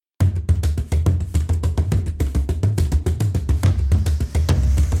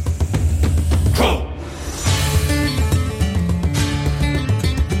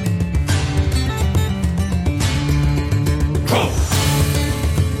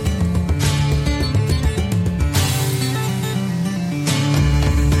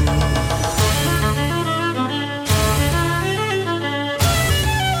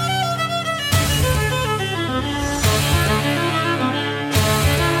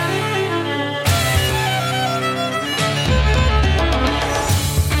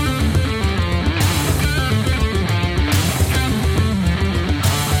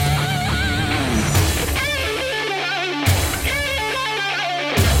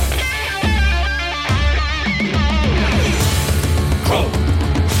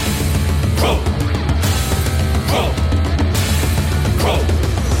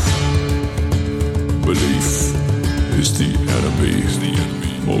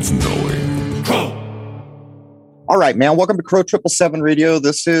of knowing. All right, man. Welcome to Crow 777 Radio.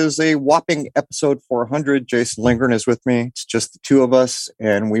 This is a whopping episode 400. Jason Lindgren is with me. It's just the two of us,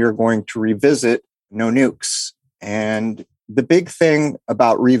 and we are going to revisit No Nukes. And the big thing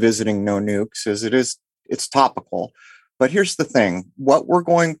about revisiting No Nukes is it's topical. But here's the thing. What we're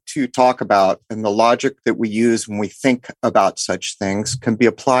going to talk about and the logic that we use when we think about such things can be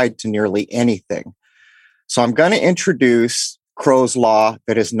applied to nearly anything. So I'm going to introduce Crow's Law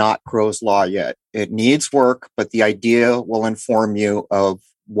that is not Crow's Law yet. It needs work, but the idea will inform you of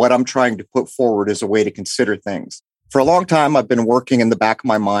what I'm trying to put forward as a way to consider things. For a long time, I've been working in the back of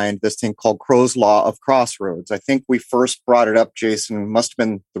my mind this thing called Crow's Law of Crossroads. I think we first brought it up, Jason, must have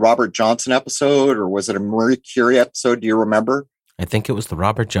been the Robert Johnson episode, or was it a Marie Curie episode? Do you remember? I think it was the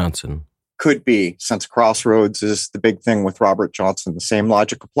Robert Johnson. Could be, since Crossroads is the big thing with Robert Johnson. The same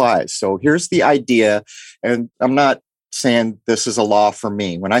logic applies. So here's the idea, and I'm not saying this is a law for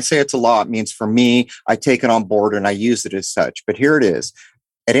me. When I say it's a law, it means for me, I take it on board and I use it as such. But here it is.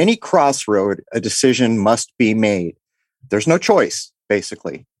 At any crossroad, a decision must be made. There's no choice,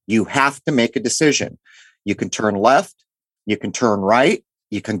 basically. You have to make a decision. You can turn left, you can turn right,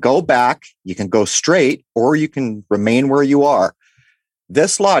 you can go back, you can go straight, or you can remain where you are.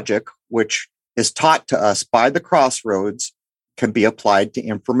 This logic, which is taught to us by the crossroads, can be applied to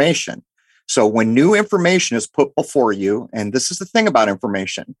information. So when new information is put before you, and this is the thing about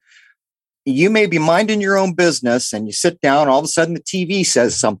information, you may be minding your own business and you sit down, all of a sudden the TV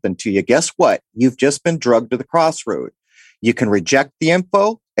says something to you. Guess what? You've just been drugged to the crossroad. You can reject the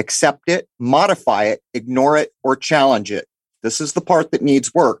info, accept it, modify it, ignore it, or challenge it. This is the part that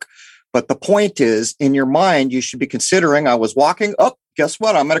needs work. But the point is, in your mind, you should be considering, I was walking up, guess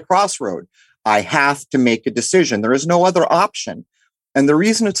what? I'm at a crossroad. I have to make a decision. There is no other option. And the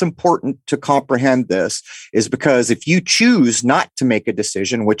reason it's important to comprehend this is because if you choose not to make a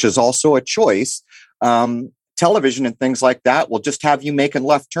decision, which is also a choice, television and things like that will just have you making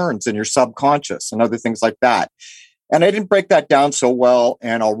left turns in your subconscious and other things like that. And I didn't break that down so well,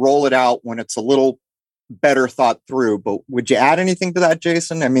 and I'll roll it out when it's a little better thought through. But would you add anything to that,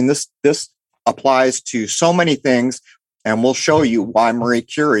 Jason? I mean, this applies to so many things, and we'll show you why Marie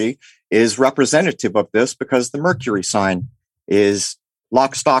Curie is representative of this, because the Mercury sign is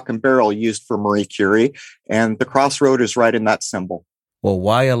lock, stock, and barrel used for Marie Curie, and the crossroad is right in that symbol. Well,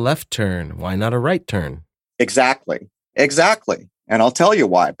 why a left turn? Why not a right turn? Exactly. And I'll tell you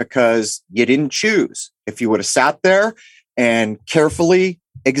why, because you didn't choose. If you would have sat there and carefully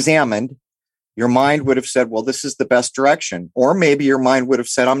examined, your mind would have said, well, this is the best direction. Or maybe your mind would have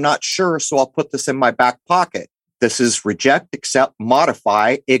said, I'm not sure, so I'll put this in my back pocket. This is reject, accept,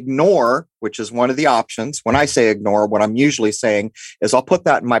 modify, ignore, which is one of the options. When I say ignore, what I'm usually saying is I'll put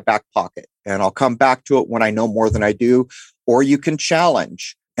that in my back pocket and I'll come back to it when I know more than I do. Or you can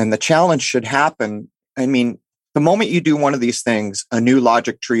challenge, and the challenge should happen. I mean, the moment you do one of these things, a new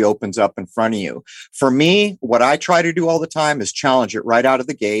logic tree opens up in front of you. For me, what I try to do all the time is challenge it right out of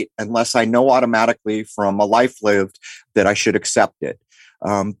the gate, unless I know automatically from a life lived that I should accept it.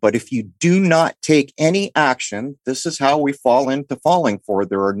 But if you do not take any action, this is how we fall into falling for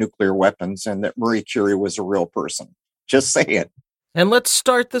there are nuclear weapons and that Marie Curie was a real person. Just say it. And let's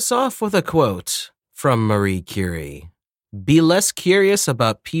start this off with a quote from Marie Curie. Be less curious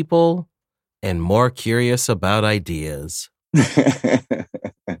about people and more curious about ideas.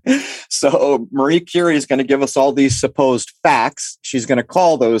 So Marie Curie is going to give us all these supposed facts. She's going to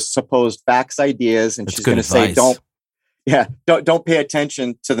call those supposed facts ideas, and she's going to say, don't pay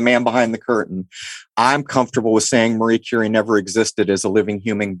attention to the man behind the curtain. I'm comfortable with saying Marie Curie never existed as a living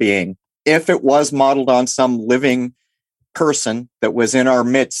human being. If it was modeled on some living person that was in our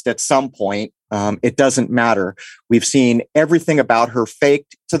midst at some point, it doesn't matter. We've seen everything about her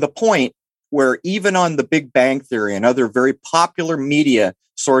faked to the point where even on the Big Bang Theory and other very popular media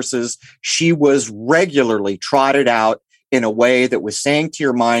sources, she was regularly trotted out in a way that was saying to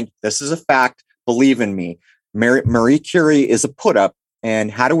your mind, this is a fact, believe in me. Marie Curie is a put-up. And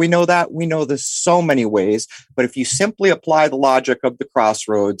how do we know that? We know this so many ways. But if you simply apply the logic of the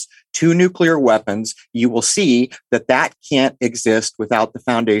crossroads to nuclear weapons, you will see that that can't exist without the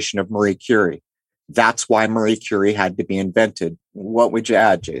foundation of Marie Curie. That's why Marie Curie had to be invented. What would you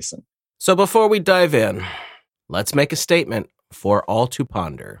add, Jason? So before we dive in, let's make a statement for all to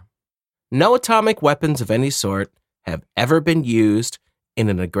ponder. No atomic weapons of any sort have ever been used in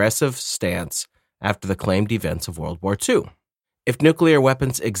an aggressive stance after the claimed events of World War II. If nuclear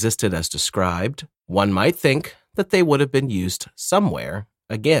weapons existed as described, one might think that they would have been used somewhere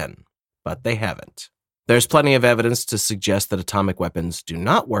again, but they haven't. There's plenty of evidence to suggest that atomic weapons do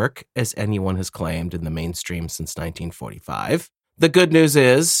not work, as anyone has claimed in the mainstream since 1945. The good news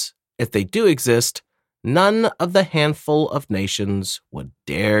is, if they do exist, none of the handful of nations would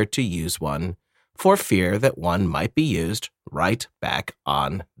dare to use one for fear that one might be used right back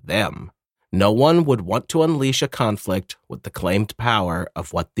on them. No one would want to unleash a conflict with the claimed power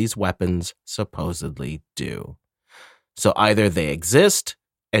of what these weapons supposedly do. So either they exist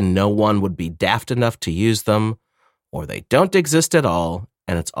and no one would be daft enough to use them, or they don't exist at all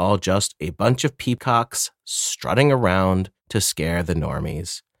and it's all just a bunch of peacocks strutting around to scare the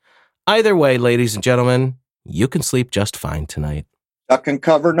normies. Either way, ladies and gentlemen, you can sleep just fine tonight. Duck and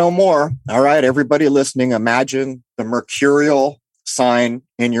cover no more. All right, everybody listening, imagine the mercurial sign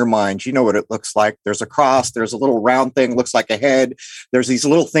in your mind. You know what it looks like. There's a cross. There's a little round thing, looks like a head. There's these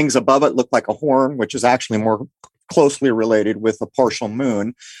little things above it, look like a horn, which is actually more closely related with a partial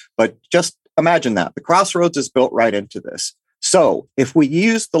moon. But just imagine that. The crossroads is built right into this. So if we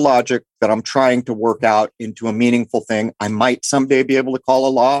use the logic that I'm trying to work out into a meaningful thing, I might someday be able to call a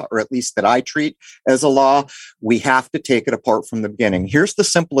law, or at least that I treat as a law. We have to take it apart from the beginning. Here's the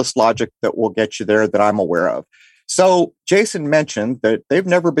simplest logic that will get you there that I'm aware of. So Jason mentioned that they've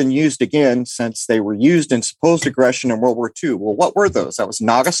never been used again since they were used in supposed aggression in World War II. Well, what were those? That was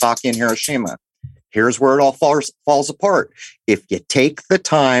Nagasaki and Hiroshima. Here's where it all falls apart. If you take the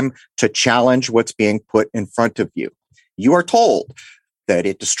time to challenge what's being put in front of you, you are told that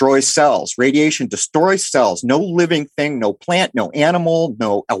it destroys cells. Radiation destroys cells. No living thing, no plant, no animal,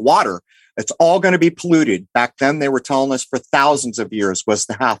 no water. It's all going to be polluted. Back then, they were telling us for thousands of years was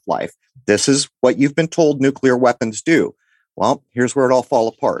the half-life. This is what you've been told nuclear weapons do. Well, here's where it all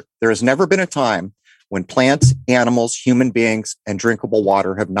falls apart. There has never been a time when plants, animals, human beings, and drinkable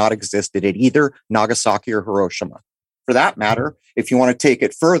water have not existed at either Nagasaki or Hiroshima. For that matter, if you want to take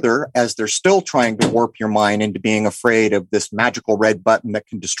it further, as they're still trying to warp your mind into being afraid of this magical red button that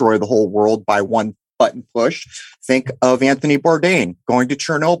can destroy the whole world by one button push, think of Anthony Bourdain going to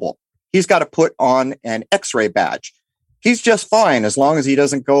Chernobyl. He's got to put on an X-ray badge. He's just fine as long as he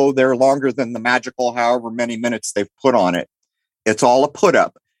doesn't go there longer than the magical however many minutes they've put on it. It's all a put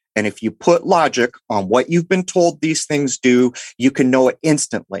up. And if you put logic on what you've been told these things do, you can know it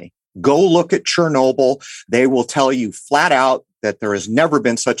instantly. Go look at Chernobyl. They will tell you flat out that there has never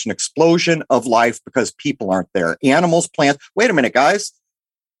been such an explosion of life because people aren't there. Animals, plants. Wait a minute, guys.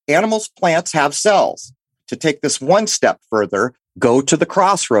 Animals, plants have cells. To take this one step further, go to the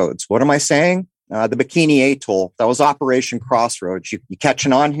crossroads. What am I saying? The Bikini Atoll. That was Operation Crossroads. You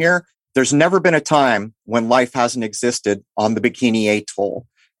catching on here? There's never been a time when life hasn't existed on the Bikini Atoll.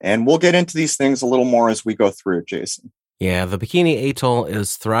 And we'll get into these things a little more as we go through, Jason. Yeah, the Bikini Atoll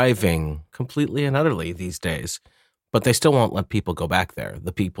is thriving completely and utterly these days, but they still won't let people go back there,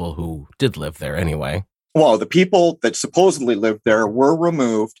 the people who did live there anyway. Well, the people that supposedly lived there were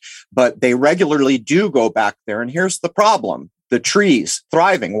removed, but they regularly do go back there. And here's the problem. The trees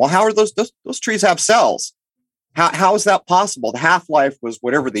thriving. Well, how are those trees have cells? How is that possible? The half-life was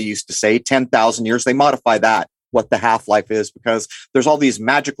whatever they used to say, 10,000 years. They modify that, what the half-life is, because there's all these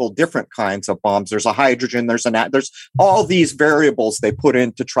magical different kinds of bombs. There's a hydrogen, there's all these variables they put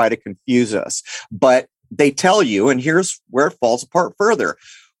in to try to confuse us. But they tell you, and here's where it falls apart further.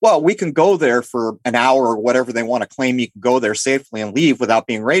 Well, we can go there for an hour or whatever they want to claim you can go there safely and leave without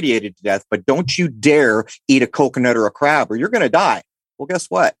being radiated to death. But don't you dare eat a coconut or a crab or you're going to die. Well, guess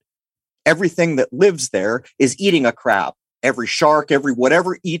what? Everything that lives there is eating a crab. Every shark, every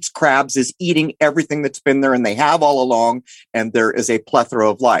whatever eats crabs is eating everything that's been there and they have all along. And there is a plethora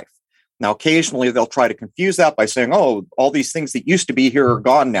of life. Now, occasionally they'll try to confuse that by saying, oh, all these things that used to be here are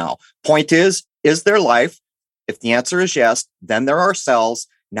gone now. Point is there life? If the answer is yes, then there are cells.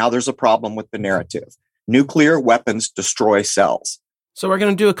 Now there's a problem with the narrative. Nuclear weapons destroy cells. So we're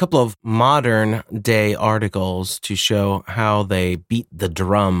going to do a couple of modern day articles to show how they beat the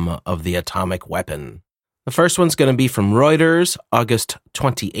drum of the atomic weapon. The first one's going to be from Reuters, August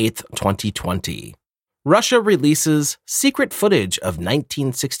 28th, 2020. Russia releases secret footage of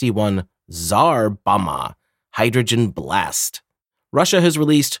 1961 Tsar Bomba hydrogen blast. Russia has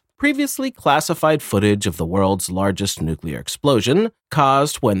released previously classified footage of the world's largest nuclear explosion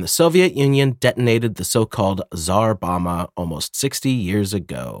caused when the Soviet Union detonated the so-called Tsar Bomba almost 60 years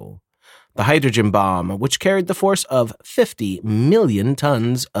ago. The hydrogen bomb, which carried the force of 50 million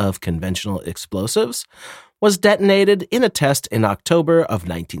tons of conventional explosives, was detonated in a test in October of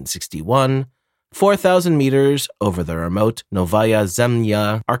 1961, 4,000 meters over the remote Novaya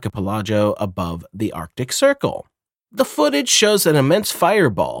Zemlya archipelago above the Arctic Circle. The footage shows an immense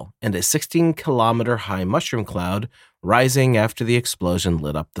fireball and a 16-kilometer high mushroom cloud rising after the explosion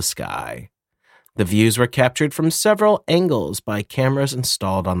lit up the sky. The views were captured from several angles by cameras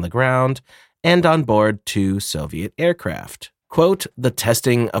installed on the ground and on board 2 Soviet aircraft. Quote, the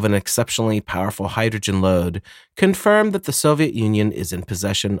testing of an exceptionally powerful hydrogen load confirmed that the Soviet Union is in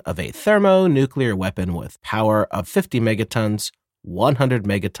possession of a thermonuclear weapon with power of 50 megatons, 100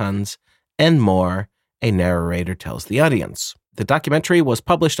 megatons, and more, a narrator tells the audience. The documentary was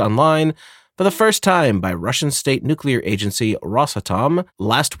published online for the first time by Russian state nuclear agency Rosatom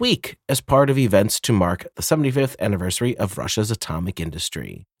last week as part of events to mark the 75th anniversary of Russia's atomic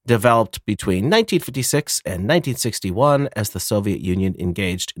industry. Developed between 1956 and 1961 as the Soviet Union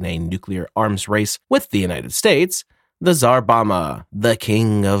engaged in a nuclear arms race with the United States, the Tsar Bomba, the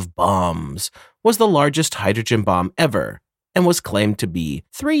king of bombs, was the largest hydrogen bomb ever and was claimed to be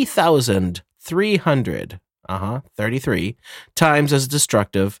 3,333 times as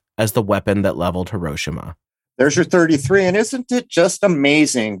destructive as the weapon that leveled Hiroshima. There's your 33. And isn't it just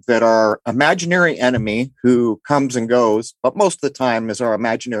amazing that our imaginary enemy, who comes and goes, but most of the time is our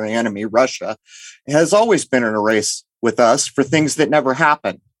imaginary enemy, Russia, has always been in a race with us for things that never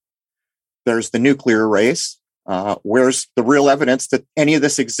happen. There's the nuclear race. Where's the real evidence that any of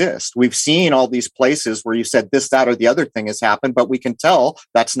this exists? We've seen all these places where you said this, that, or the other thing has happened, but we can tell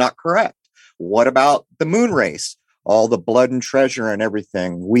that's not correct. What about the moon race? All the blood and treasure and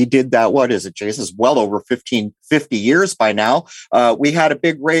everything. We did that, what is it, Jason? It's well over 50 years by now. We had a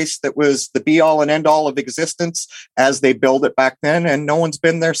big race that was the be-all and end-all of existence as they built it back then, and no one's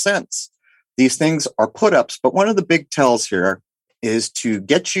been there since. These things are put-ups, but one of the big tells here is to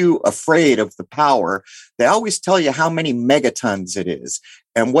get you afraid of the power. They always tell you how many megatons it is.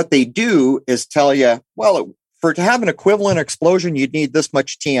 And what they do is tell you, well, to have an equivalent explosion, you'd need this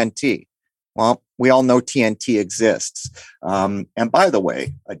much TNT. Well, we all know TNT exists. And by the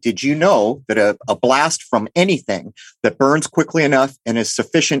way, did you know that a blast from anything that burns quickly enough and is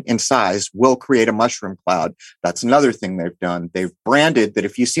sufficient in size will create a mushroom cloud? That's another thing they've done. They've branded that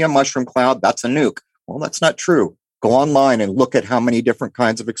if you see a mushroom cloud, that's a nuke. Well, that's not true. Go online and look at how many different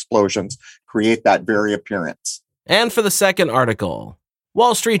kinds of explosions create that very appearance. And for the second article,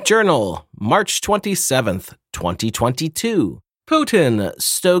 Wall Street Journal, March 27th, 2022. Putin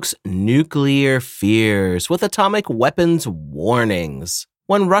stokes nuclear fears with atomic weapons warnings.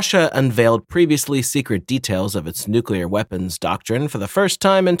 When Russia unveiled previously secret details of its nuclear weapons doctrine for the first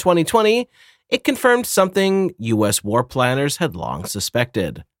time in 2020, it confirmed something U.S. war planners had long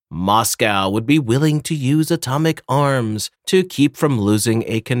suspected. Moscow would be willing to use atomic arms to keep from losing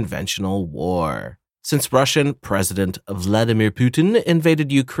a conventional war. Since Russian President Vladimir Putin invaded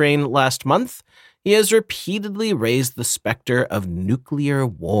Ukraine last month, he has repeatedly raised the specter of nuclear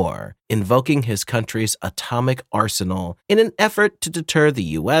war, invoking his country's atomic arsenal in an effort to deter the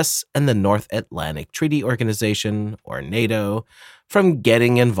U.S. and the North Atlantic Treaty Organization, or NATO, from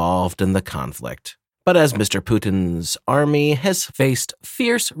getting involved in the conflict. But as Mr. Putin's army has faced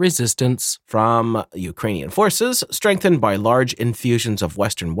fierce resistance from Ukrainian forces, strengthened by large infusions of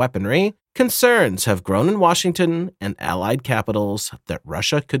Western weaponry, concerns have grown in Washington and allied capitals that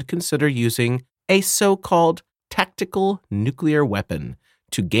Russia could consider using a so-called tactical nuclear weapon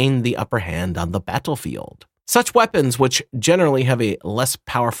to gain the upper hand on the battlefield. Such weapons, which generally have a less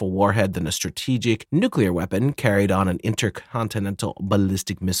powerful warhead than a strategic nuclear weapon carried on an intercontinental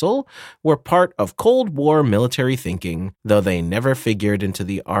ballistic missile, were part of Cold War military thinking, though they never figured into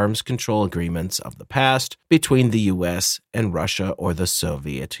the arms control agreements of the past between the U.S. and Russia or the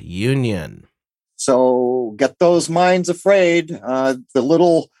Soviet Union. So get those minds afraid.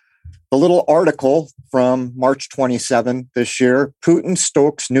 The little article from March 27 this year, Putin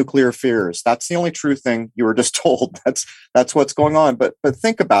stokes nuclear fears. That's the only true thing you were just told. That's what's going on. But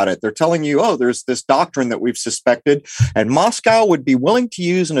think about it. They're telling you, oh, there's this doctrine that we've suspected, and Moscow would be willing to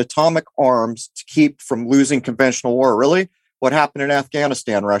use an atomic arms to keep from losing conventional war. Really? What happened in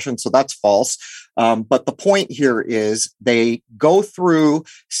Afghanistan, Russian? So that's false. But the point here is they go through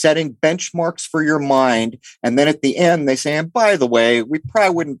setting benchmarks for your mind. And then at the end, they say, and by the way, we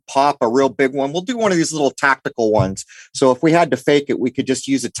probably wouldn't pop a real big one. We'll do one of these little tactical ones. So if we had to fake it, we could just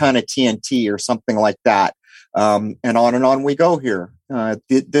use a ton of TNT or something like that. And on we go here.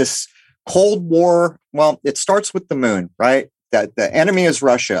 This Cold War, well, it starts with the moon, right? That the enemy is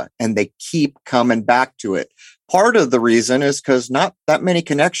Russia, and they keep coming back to it. Part of the reason is because not that many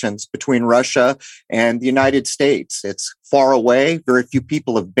connections between Russia and the United States. It's far away. Very few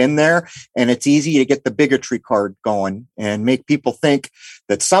people have been there, and it's easy to get the bigotry card going and make people think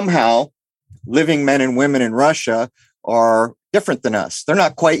that somehow living men and women in Russia are different than us. They're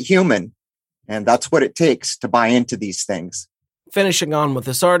not quite human, and that's what it takes to buy into these things. Finishing on with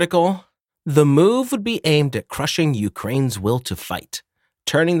this article, the move would be aimed at crushing Ukraine's will to fight,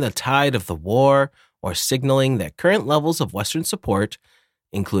 turning the tide of the war, or signaling that current levels of Western support,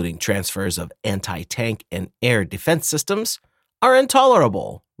 including transfers of anti-tank and air defense systems, are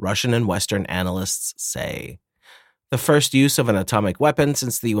intolerable, Russian and Western analysts say. The first use of an atomic weapon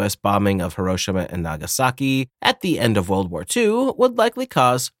since the U.S. bombing of Hiroshima and Nagasaki at the end of World War II would likely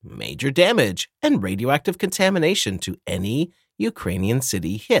cause major damage and radioactive contamination to any Ukrainian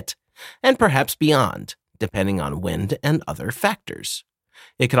city hit, and perhaps beyond, depending on wind and other factors.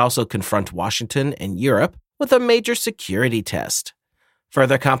 It could also confront Washington and Europe with a major security test.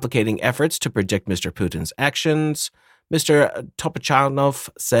 Further complicating efforts to predict Mr. Putin's actions, Mr. Topochanov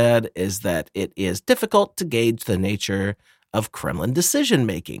said, is that it is difficult to gauge the nature of Kremlin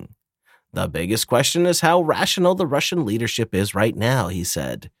decision-making. The biggest question is how rational the Russian leadership is right now, he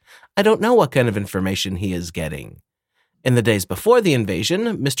said. I don't know what kind of information he is getting. In the days before the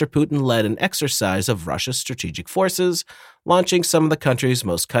invasion, Mr. Putin led an exercise of Russia's strategic forces, launching some of the country's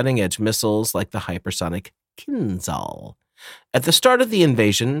most cutting-edge missiles like the hypersonic Kinzhal. At the start of the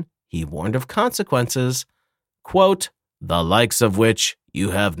invasion, he warned of consequences, quote, the likes of which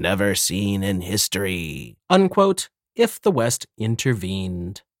you have never seen in history, unquote, if the West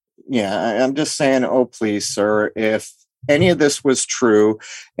intervened. Yeah, I'm just saying, oh, please, sir, if any of this was true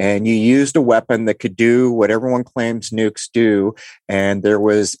and you used a weapon that could do what everyone claims nukes do, and there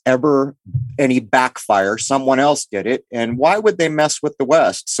was ever any backfire, someone else did it. And why would they mess with the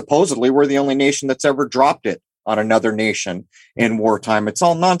West? Supposedly, we're the only nation that's ever dropped it on another nation in wartime. It's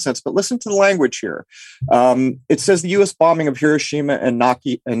all nonsense, but listen to the language here. It says the U.S. bombing of Hiroshima and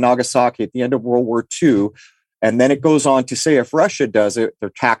Nagasaki at the end of World War II, and then it goes on to say if Russia does it,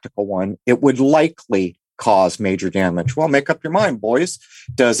 their tactical one, it would likely cause major damage. Well, make up your mind, boys.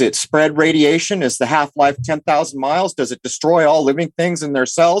 Does it spread radiation? Is the half-life 10,000 miles? Does it destroy all living things in their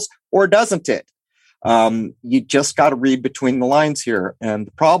cells, or doesn't it? You just got to read between the lines here. And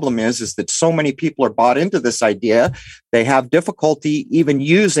the problem is that so many people are bought into this idea, they have difficulty even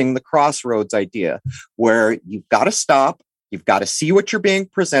using the crossroads idea, where you've got to stop, you've got to see what you're being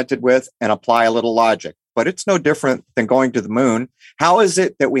presented with and apply a little logic. But it's no different than going to the moon. How is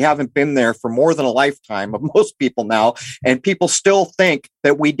it that we haven't been there for more than a lifetime of most people now, and people still think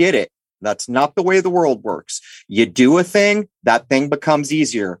that we did it? That's not the way the world works. You do a thing, that thing becomes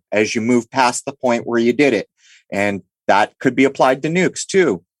easier as you move past the point where you did it. And that could be applied to nukes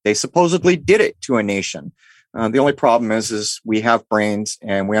too. They supposedly did it to a nation. The only problem is we have brains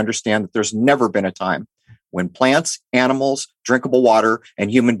and we understand that there's never been a time when plants, animals, drinkable water, and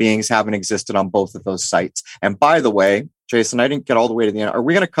human beings haven't existed on both of those sites. And by the way, Jason, I didn't get all the way to the end. Are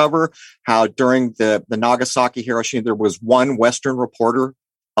we going to cover how during the Nagasaki, Hiroshima, there was one Western reporter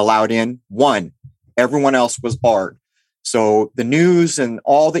allowed in? One. Everyone else was barred. So the news and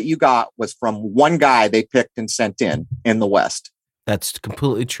all that you got was from one guy they picked and sent in the West. That's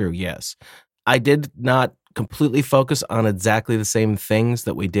completely true, yes. I did not completely focus on exactly the same things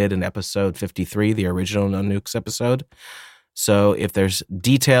that we did in episode 53, the original No Nukes episode. So if there's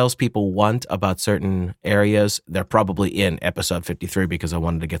details people want about certain areas, they're probably in episode 53 because I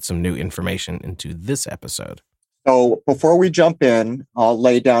wanted to get some new information into this episode. So before we jump in, I'll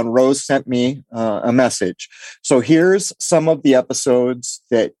lay down, Rose sent me a message. So here's some of the episodes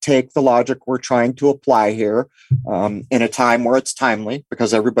that take the logic we're trying to apply here in a time where it's timely,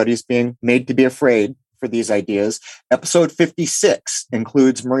 because everybody's being made to be afraid for these ideas. Episode 56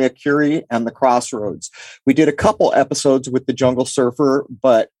 includes Maria Curie and the Crossroads. We did a couple episodes with the Jungle Surfer,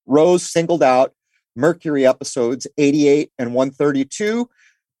 but Rose singled out Mercury episodes 88 and 132,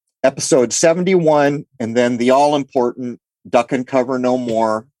 episode 71, and then the all-important Duck and Cover No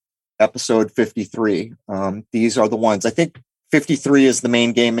More, episode 53. These are the ones. I think 53 is the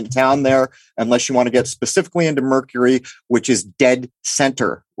main game in town there, unless you want to get specifically into Mercury, which is dead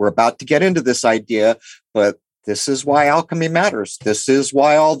center. We're about to get into this idea, but this is why alchemy matters. This is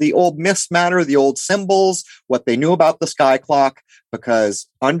why all the old myths matter, the old symbols, what they knew about the sky clock, because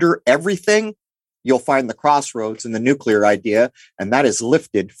under everything, you'll find the crossroads and the nuclear idea, and that is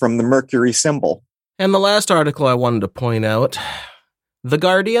lifted from the Mercury symbol. And the last article I wanted to point out, The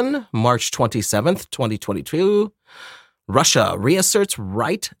Guardian, March 27th, 2022, Russia reasserts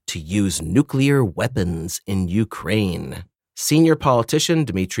right to use nuclear weapons in Ukraine. Senior politician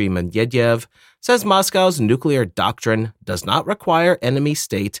Dmitry Medvedev says Moscow's nuclear doctrine does not require enemy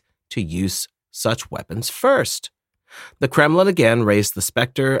state to use such weapons first. The Kremlin again raised the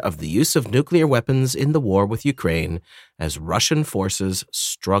specter of the use of nuclear weapons in the war with Ukraine as Russian forces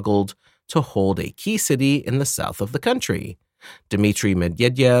struggled to hold a key city in the south of the country. Dmitry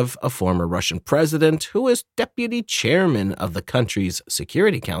Medvedev, a former Russian president who is deputy chairman of the country's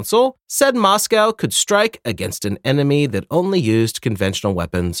Security Council, said Moscow could strike against an enemy that only used conventional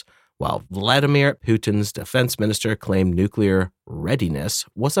weapons, while Vladimir Putin's defense minister claimed nuclear readiness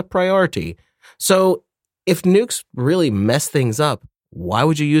was a priority. So if nukes really mess things up, why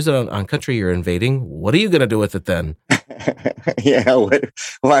would you use it on country you're invading? What are you going to do with it then? Yeah,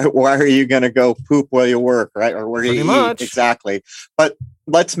 why are you going to go poop while you work, right? Or where you eat? Exactly. But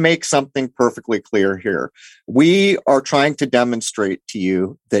let's make something perfectly clear here. We are trying to demonstrate to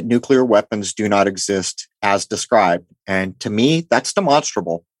you that nuclear weapons do not exist as described. And to me, that's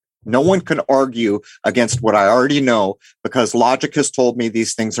demonstrable. No one can argue against what I already know because logic has told me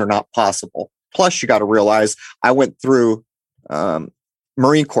these things are not possible. Plus, you got to realize I went through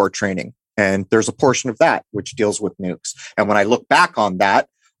Marine Corps training, and there's a portion of that which deals with nukes. And when I look back on that,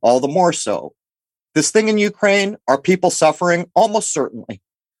 all the more so. This thing in Ukraine, are people suffering? Almost certainly.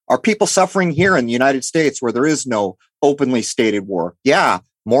 Are people suffering here in the United States where there is no openly stated war? Yeah,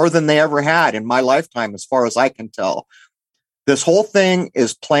 more than they ever had in my lifetime, as far as I can tell. This whole thing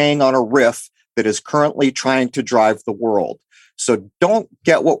is playing on a riff that is currently trying to drive the world. So don't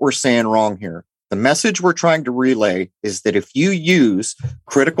get what we're saying wrong here. The message we're trying to relay is that if you use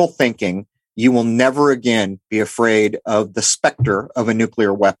critical thinking, you will never again be afraid of the specter of a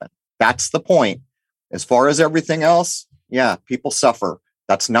nuclear weapon. That's the point. As far as everything else, yeah, people suffer.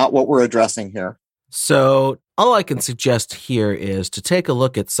 That's not what we're addressing here. So all I can suggest here is to take a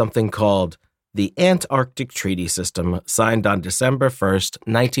look at something called the Antarctic Treaty System, signed on December 1st,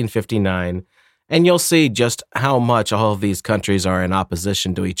 1959, and you'll see just how much all of these countries are in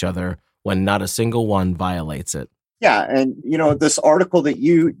opposition to each other when not a single one violates it. Yeah, and this article that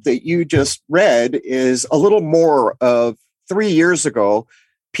you just read is a little more of 3 years ago.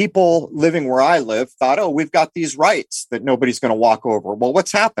 People living where I live thought, oh, we've got these rights that nobody's going to walk over. Well,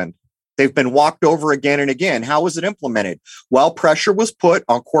 what's happened? They've been walked over again and again. How was it implemented? Well, pressure was put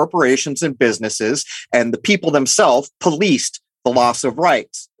on corporations and businesses, and the people themselves policed the loss of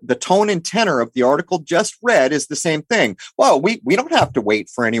rights. The tone and tenor of the article just read is the same thing. Well, we don't have to wait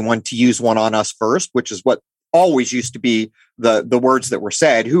for anyone to use one on us first, which is what always used to be the words that were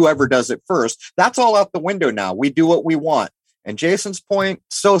said. Whoever does it first, that's all out the window now. We do what we want. And Jason's point,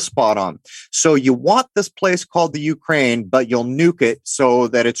 so spot on. So you want this place called the Ukraine, but you'll nuke it so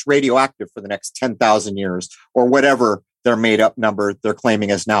that it's radioactive for the next 10,000 years or whatever their made up number they're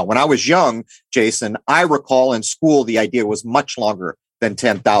claiming is now. When I was young, Jason, I recall in school, the idea was much longer than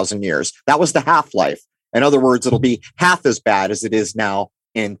 10,000 years. That was the half-life. In other words, it'll be half as bad as it is now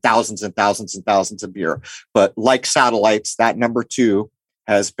in thousands and thousands and thousands of years. But like satellites, that number 2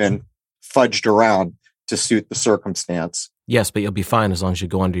 has been fudged around to suit the circumstance. Yes, but you'll be fine as long as you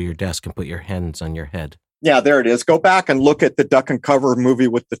go under your desk and put your hands on your head. Yeah, there it is. Go back and look at the Duck and Cover movie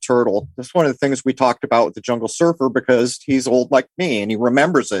with the turtle. That's one of the things we talked about with the Jungle Surfer because he's old like me and he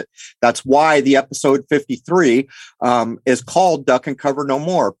remembers it. That's why the episode 53 is called Duck and Cover No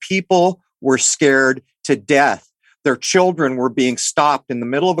More. People were scared to death. Their children were being stopped in the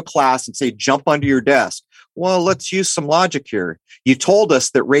middle of a class and say, jump under your desk. Well, let's use some logic here. You told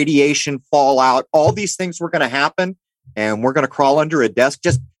us that radiation, fallout, all these things were going to happen and we're going to crawl under a desk.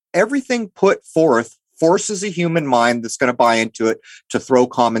 Just everything put forth forces a human mind that's going to buy into it to throw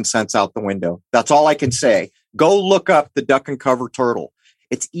common sense out the window. That's all I can say. Go look up the Duck and Cover turtle.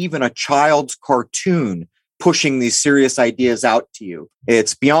 It's even a child's cartoon pushing these serious ideas out to you.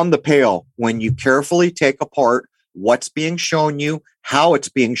 It's beyond the pale when you carefully take apart what's being shown you, how it's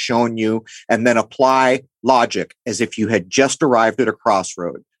being shown you, and then apply logic as if you had just arrived at a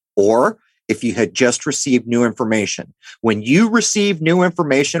crossroad or if you had just received new information. When you receive new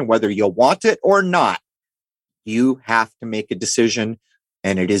information, whether you want it or not, you have to make a decision,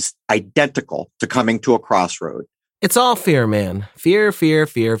 and it is identical to coming to a crossroad. It's all fear, man. Fear, fear,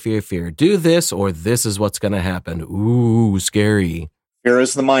 fear, fear, fear. Do this or this is what's going to happen. Ooh, scary. Fear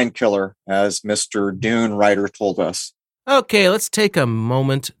is the mind killer, as Mr. Dune writer told us. Okay, let's take a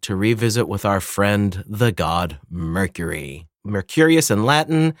moment to revisit with our friend, the god Mercury. Mercurius in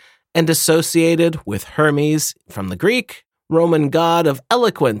Latin and associated with Hermes from the Greek, Roman god of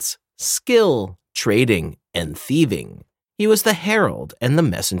eloquence, skill, trading, and thieving. He was the herald and the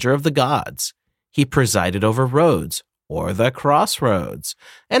messenger of the gods. He presided over roads, or the crossroads,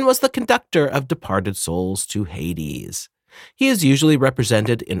 and was the conductor of departed souls to Hades. He is usually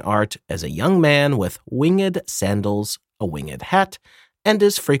represented in art as a young man with winged sandals, a winged hat, and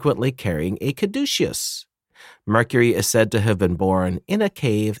is frequently carrying a caduceus. Mercury is said to have been born in a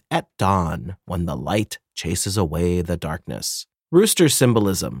cave at dawn when the light chases away the darkness. Rooster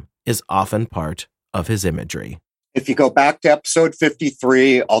symbolism is often part of his imagery. If you go back to episode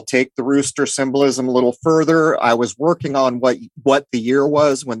 53, I'll take the rooster symbolism a little further. I was working on what the year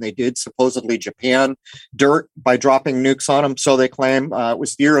was when they did supposedly Japan dirt by dropping nukes on them, so they claim. It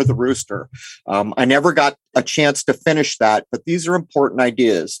was the year of the rooster. I never got a chance to finish that, but these are important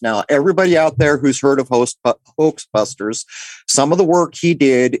ideas. Now, everybody out there who's heard of Hoaxbusters, some of the work he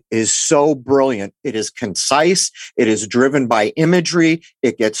did is so brilliant. It is concise. It is driven by imagery.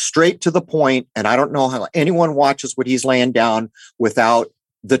 It gets straight to the point, and I don't know how anyone watches what he's laying down without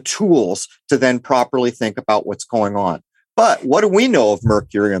the tools to then properly think about what's going on. But what do we know of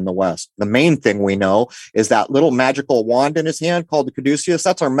Mercury in the West? The main thing we know is that little magical wand in his hand called the caduceus.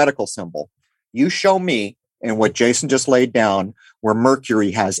 That's our medical symbol. You show me, and what Jason just laid down, where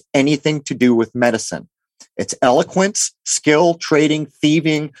Mercury has anything to do with medicine. It's eloquence, skill, trading,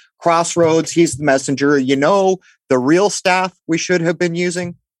 thieving, crossroads. He's the messenger. You know, the real staff we should have been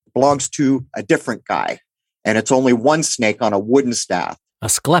using belongs to a different guy. And it's only one snake on a wooden staff.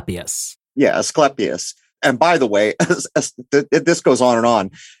 Asclepius. Yeah, Asclepius. And by the way, this goes on and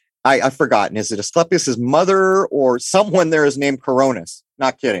on. I've forgotten. Is it Asclepius' mother or someone there is named Coronis?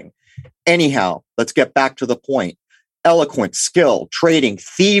 Not kidding. Anyhow, let's get back to the point. Eloquence, skill, trading,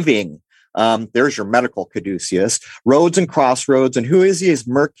 thieving. There's your medical caduceus. Roads and crossroads. And who is he? Is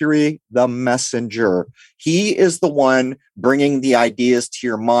Mercury the messenger. He is the one bringing the ideas to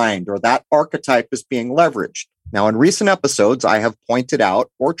your mind, or that archetype is being leveraged. Now, in recent episodes, I have pointed out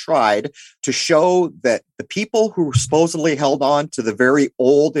or tried to show that the people who supposedly held on to the very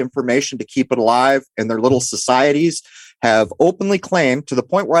old information to keep it alive in their little societies have openly claimed, to the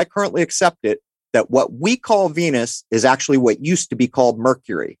point where I currently accept it, that what we call Venus is actually what used to be called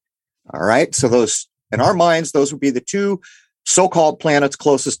Mercury. All right. So those, in our minds, those would be the two so-called planets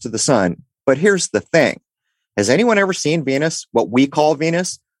closest to the sun. But here's the thing. Has anyone ever seen Venus, what we call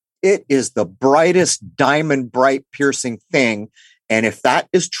Venus? It is the brightest diamond bright piercing thing. And if that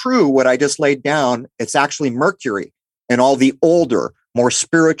is true, what I just laid down, it's actually Mercury and all the older, more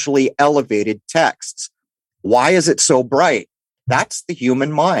spiritually elevated texts. Why is it so bright? That's the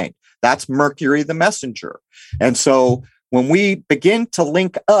human mind. That's Mercury the messenger. And so when we begin to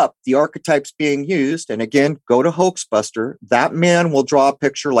link up the archetypes being used, and again, go to Hoaxbuster, that man will draw a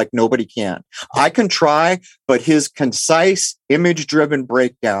picture like nobody can. I can try, but his concise, image-driven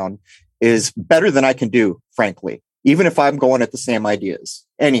breakdown is better than I can do, frankly, even if I'm going at the same ideas.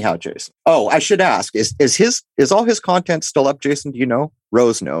 Anyhow, Jason. Oh, I should ask, is all his content still up, Jason? Do you know?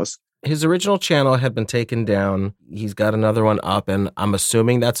 Rose knows. His original channel had been taken down. He's got another one up, and I'm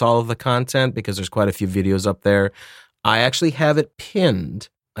assuming that's all of the content because there's quite a few videos up there. I actually have it pinned.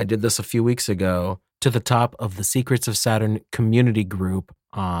 I did this a few weeks ago to the top of the Secrets of Saturn community group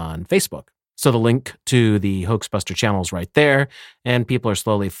on Facebook. So the link to the Hoaxbuster channel is right there, and people are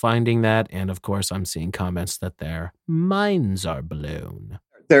slowly finding that. And of course, I'm seeing comments that their minds are blown.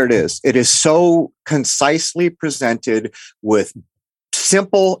 There it is. It is so concisely presented with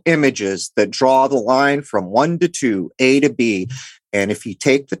simple images that draw the line from 1 to 2, A to B. And if you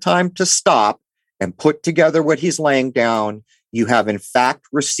take the time to stop and put together what he's laying down, you have in fact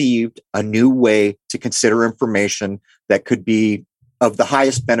received a new way to consider information that could be of the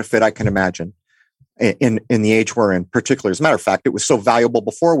highest benefit I can imagine in the age we're in particular. As a matter of fact, it was so valuable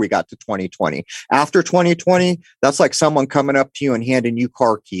before we got to 2020. After 2020, that's like someone coming up to you and handing you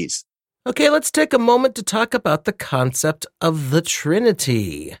car keys. Okay, let's take a moment to talk about the concept of the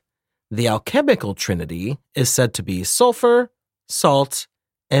Trinity. The alchemical Trinity is said to be sulfur, salt,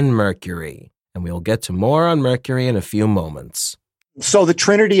 and mercury. And we'll get to more on Mercury in a few moments. So the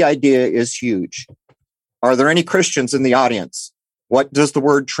Trinity idea is huge. Are there any Christians in the audience? What does the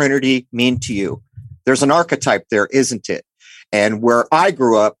word Trinity mean to you? There's an archetype there, isn't it? And where I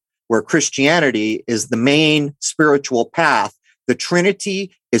grew up, where Christianity is the main spiritual path, the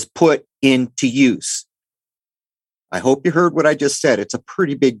Trinity is put into use. I hope you heard what I just said. It's a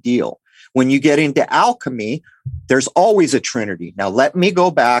pretty big deal. When you get into alchemy, there's always a Trinity. Now, let me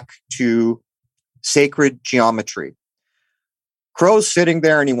go back to sacred geometry. Crow's sitting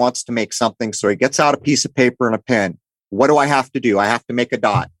there and he wants to make something, so he gets out a piece of paper and a pen. What do I have to do? I have to make a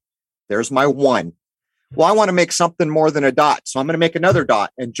dot. There's my 1. Well, I want to make something more than a dot, so I'm going to make another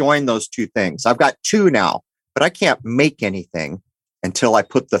dot and join those 2 things. I've got 2 now, but I can't make anything until I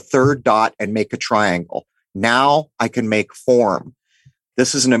put the 3rd dot and make a triangle. Now I can make form.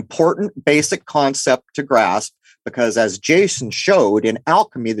 This is an important basic concept to grasp, because as Jason showed, in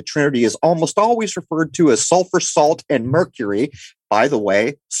alchemy, the Trinity is almost always referred to as sulfur, salt, and mercury. By the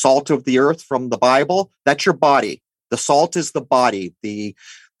way, salt of the earth from the Bible, that's your body. The salt is the body, the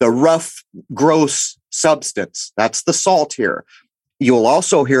rough, gross substance. That's the salt here. You'll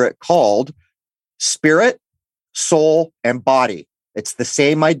also hear it called spirit, soul, and body. It's the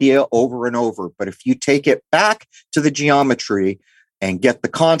same idea over and over. But if you take it back to the geometry and get the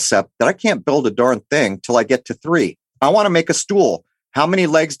concept that I can't build a darn thing till I get to 3. I want to make a stool. How many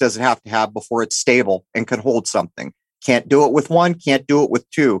legs does it have to have before it's stable and can hold something? Can't do it with 1, can't do it with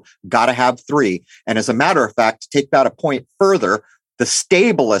 2. Got to have 3. And as a matter of fact, to take that a point further, the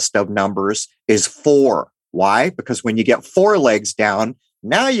stablest of numbers is 4. Why? Because when you get 4 legs down,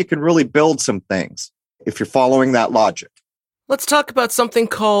 now you can really build some things, if you're following that logic. Let's talk about something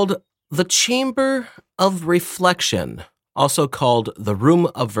called the Chamber of Reflection, also called the Room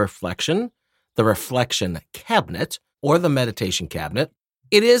of Reflection, the Reflection Cabinet, or the Meditation Cabinet.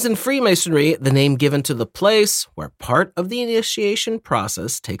 It is in Freemasonry the name given to the place where part of the initiation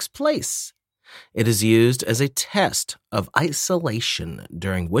process takes place. It is used as a test of isolation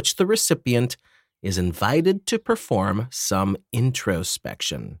during which the recipient is invited to perform some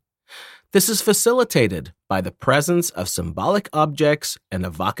introspection. This is facilitated by the presence of symbolic objects and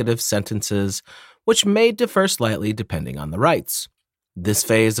evocative sentences, which may differ slightly depending on the rites. This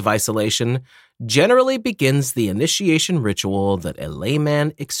phase of isolation generally begins the initiation ritual that a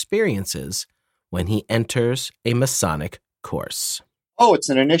layman experiences when he enters a Masonic course. Oh, it's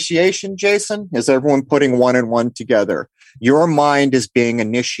an initiation, Jason? Is everyone putting 1 and 1 together? Your mind is being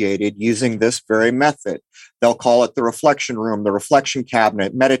initiated using this very method. They'll call it the reflection room, the reflection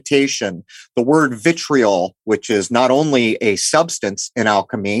cabinet, meditation. The word vitriol, which is not only a substance in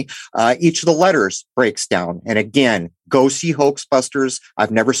alchemy, each of the letters breaks down. And again, go see Hoaxbusters.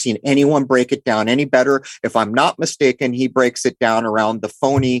 I've never seen anyone break it down any better. If I'm not mistaken, he breaks it down around the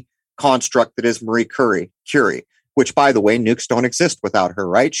phony construct that is Marie Curie, which, by the way, nukes don't exist without her,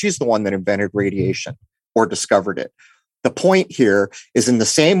 right? She's the one that invented radiation or discovered it. The point here is in the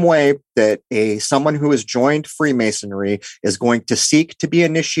same way that someone who has joined Freemasonry is going to seek to be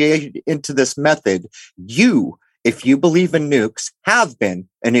initiated into this method, you, if you believe in nukes, have been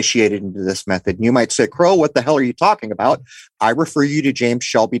initiated into this method. And you might say, Crow, what the hell are you talking about? I refer you to James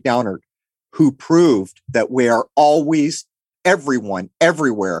Shelby Downard, who proved that we are always, everyone,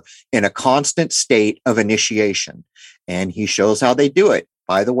 everywhere, in a constant state of initiation. And he shows how they do it.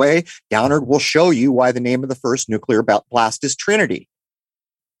 By the way, Downard will show you why the name of the first nuclear blast is Trinity.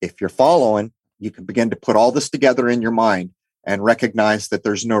 If you're following, you can begin to put all this together in your mind and recognize that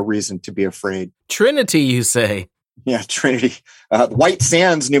there's no reason to be afraid. Trinity, you say? Yeah, Trinity. White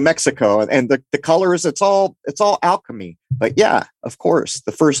Sands, New Mexico. And the colors, it's all alchemy. But yeah, of course,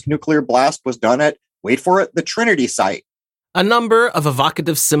 the first nuclear blast was done at, wait for it, the Trinity site. A number of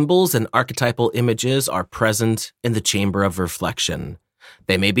evocative symbols and archetypal images are present in the Chamber of Reflection.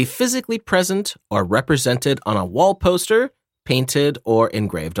 They may be physically present or represented on a wall poster, painted, or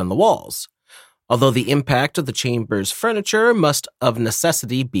engraved on the walls. Although the impact of the chamber's furniture must of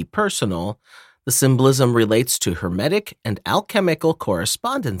necessity be personal, the symbolism relates to hermetic and alchemical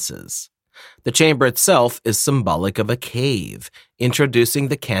correspondences. The chamber itself is symbolic of a cave, introducing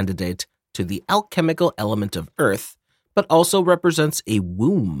the candidate to the alchemical element of earth, but also represents a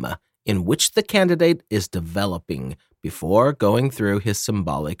womb in which the candidate is developing before going through his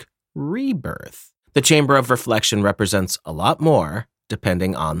symbolic rebirth. The Chamber of Reflection represents a lot more,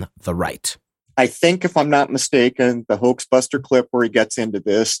 depending on the rite. I think, if I'm not mistaken, the Hoaxbuster clip where he gets into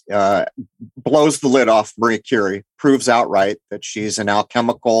this blows the lid off Marie Curie, proves outright that she's an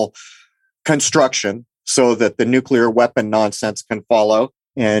alchemical construction so that the nuclear weapon nonsense can follow.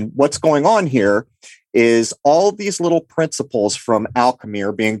 And what's going on here is all these little principles from alchemy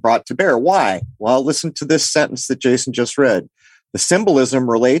are being brought to bear. Why? Well, listen to this sentence that Jason just read. The symbolism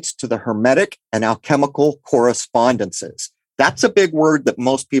relates to the hermetic and alchemical correspondences. That's a big word that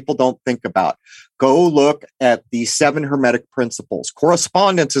most people don't think about. Go look at the 7 hermetic principles.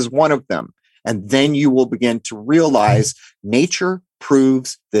 Correspondence is one of them. And then you will begin to realize nature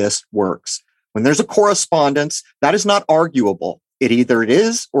proves this works. When there's a correspondence, that is not arguable. It either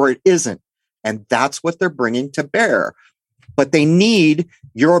is or it isn't. And that's what they're bringing to bear. But they need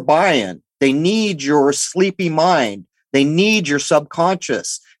your buy-in. They need your sleepy mind. They need your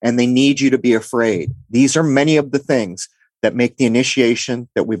subconscious. And they need you to be afraid. These are many of the things that make the initiation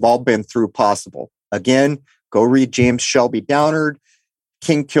that we've all been through possible. Again, go read James Shelby Downard,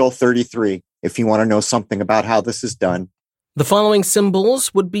 King Kill 33, if you want to know something about how this is done. The following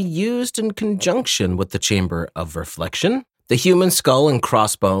symbols would be used in conjunction with the Chamber of Reflection: the human skull and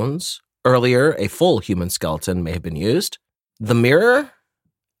crossbones. Earlier, a full human skeleton may have been used. The mirror,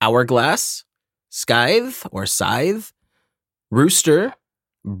 hourglass, scythe or scythe, rooster,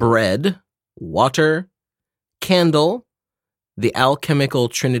 bread, water, candle, the alchemical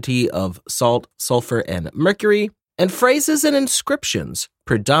trinity of salt, sulfur, and mercury, and phrases and inscriptions,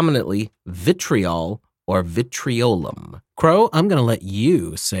 predominantly vitriol or vitriolum. Crow, I'm going to let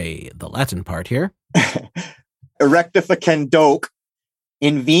you say the Latin part here. Erectificendoque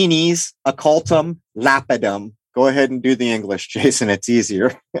invenis occultum lapidum. Go ahead and do the English, Jason. It's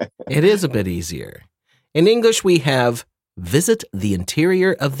easier. It is a bit easier. In English, we have visit the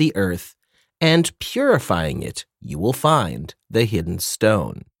interior of the earth, and purifying it, you will find the hidden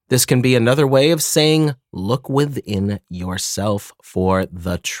stone. This can be another way of saying look within yourself for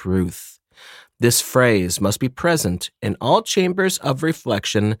the truth. This phrase must be present in all chambers of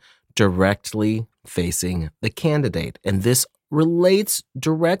reflection directly facing the candidate. And this relates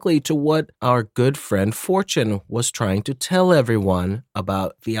directly to what our good friend Fortune was trying to tell everyone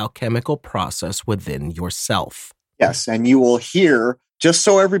about the alchemical process within yourself. Yes, and you will hear, just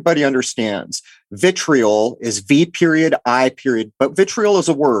so everybody understands, vitriol is V period, I period, but vitriol is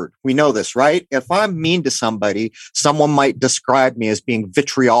a word. We know this, right? If I'm mean to somebody, someone might describe me as being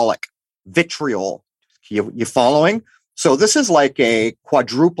vitriolic. Vitriol. You following? So this is like a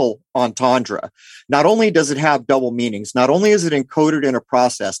quadruple entendre. Not only does it have double meanings, not only is it encoded in a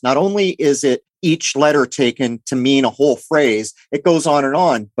process, not only is it each letter taken to mean a whole phrase, it goes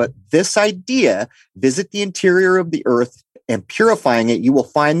on, but this idea, visit the interior of the earth and purifying it, you will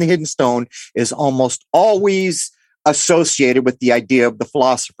find the hidden stone, is almost always associated with the idea of the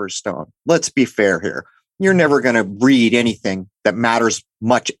philosopher's stone. Let's be fair here. You're never going to read anything that matters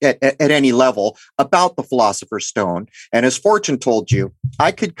much at any level about the philosopher's stone. And as Fortune told you,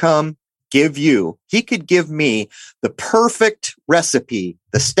 I could come he could give me the perfect recipe,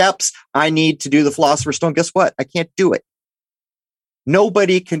 the steps I need to do the philosopher's stone. Guess what? I can't do it.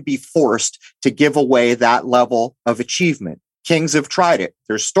 Nobody can be forced to give away that level of achievement. Kings have tried it.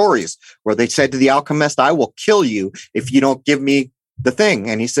 There's stories where they said to the alchemist, I will kill you if you don't give me the thing.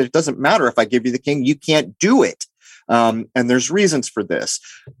 And he said, it doesn't matter if I give you the king, you can't do it. And there's reasons for this,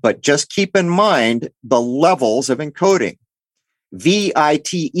 but just keep in mind the levels of encoding.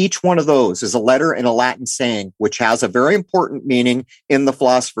 VIT, each one of those is a letter in a Latin saying, which has a very important meaning in the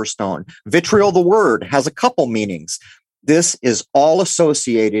philosopher's stone. Vitriol, the word, has a couple meanings. This is all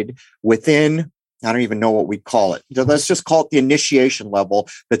associated within, I don't even know what we'd call it. Let's just call it the initiation level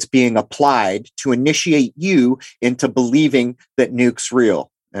that's being applied to initiate you into believing that Nuke's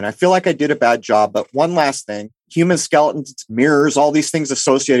real. And I feel like I did a bad job, but one last thing, human skeletons, mirrors, all these things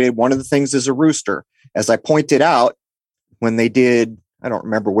associated. One of the things is a rooster. As I pointed out, when they did, I don't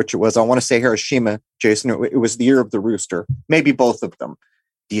remember which it was. I want to say Hiroshima, Jason, it was the year of the rooster, maybe both of them.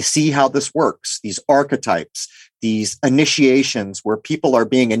 Do you see how this works? These archetypes, these initiations where people are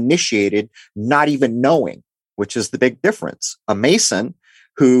being initiated, not even knowing, which is the big difference. A Mason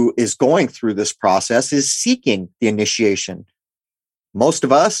who is going through this process is seeking the initiation. Most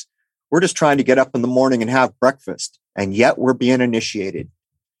of us, we're just trying to get up in the morning and have breakfast, and yet we're being initiated.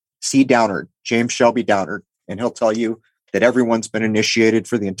 See Downard, James Shelby Downard, and he'll tell you that everyone's been initiated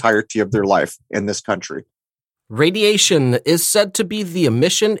for the entirety of their life in this country. Radiation is said to be the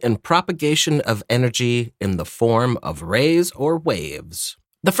emission and propagation of energy in the form of rays or waves.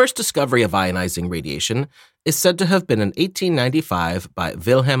 The first discovery of ionizing radiation is said to have been in 1895 by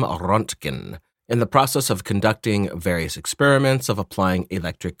Wilhelm Röntgen. In the process of conducting various experiments of applying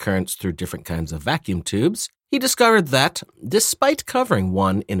electric currents through different kinds of vacuum tubes, he discovered that, despite covering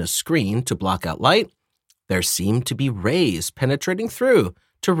one in a screen to block out light, there seemed to be rays penetrating through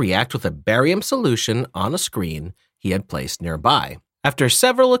to react with a barium solution on a screen he had placed nearby. After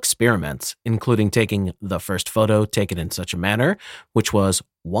several experiments, including taking the first photo taken in such a manner, which was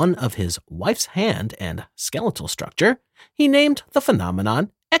one of his wife's hand and skeletal structure, he named the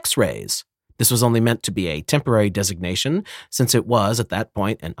phenomenon X-rays. This was only meant to be a temporary designation, since it was, at that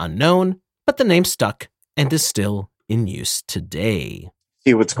point, an unknown, but the name stuck and is still in use today.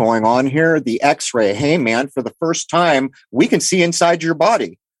 See what's going on here? The X-ray. Hey, man, for the first time, we can see inside your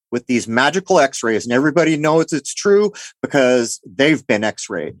body with these magical X-rays, and everybody knows it's true because they've been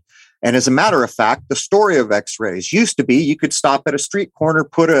X-rayed. And as a matter of fact, the story of X-rays used to be you could stop at a street corner,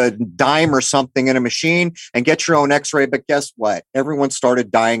 put a dime or something in a machine and get your own X-ray. But guess what? Everyone started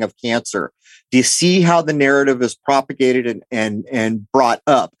dying of cancer. Do you see how the narrative is propagated and brought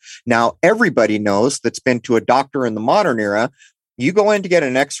up? Now, everybody knows that's been to a doctor in the modern era. You go in to get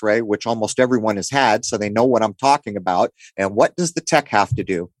an X-ray, which almost everyone has had, so they know what I'm talking about. And what does the tech have to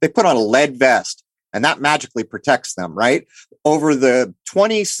do? They put on a lead vest, and that magically protects them, right? Over the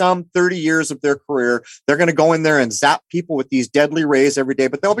 20-some, 30 years of their career, they're going to go in there and zap people with these deadly rays every day,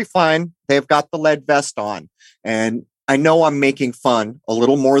 but they'll be fine. They've got the lead vest on. And I know I'm making fun a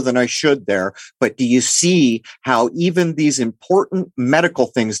little more than I should there, but do you see how even these important medical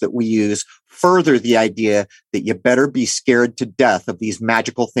things that we use further the idea that you better be scared to death of these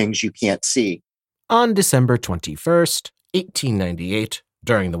magical things you can't see? On December 21st, 1898,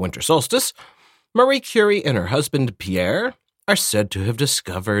 during the winter solstice, Marie Curie and her husband Pierre are said to have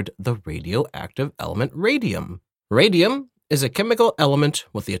discovered the radioactive element radium. Radium is a chemical element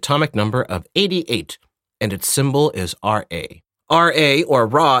with the atomic number of 88, and its symbol is Ra. Ra, or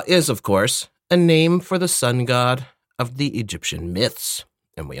Ra, is, of course, a name for the sun god of the Egyptian myths.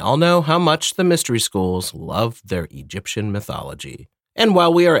 And we all know how much the mystery schools love their Egyptian mythology. And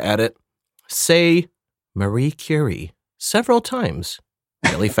while we are at it, say Marie Curie several times,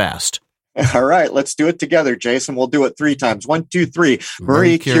 really fast. All right, let's do it together, Jason. We'll do it 3 times. 1, 2, 3.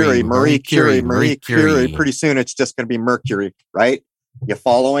 Marie Curie, Marie Curie, Marie Curie. Pretty soon it's just going to be Mercury, right? You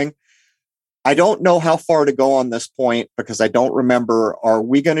following? I don't know how far to go on this point because I don't remember. Are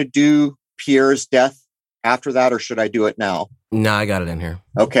we going to do Pierre's death after that, or should I do it now? No, I got it in here.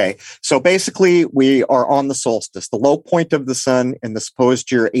 Okay. So basically, we are on the solstice, the low point of the sun in the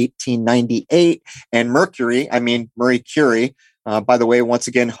supposed year 1898. And Marie Curie, by the way, once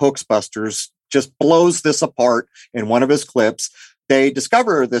again, Hoaxbusters just blows this apart in one of his clips. They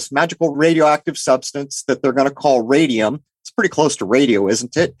discover this magical radioactive substance that they're going to call radium. It's pretty close to radio,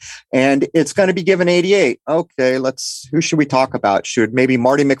 isn't it? And it's going to be given 88. Okay, who should we talk about? Should maybe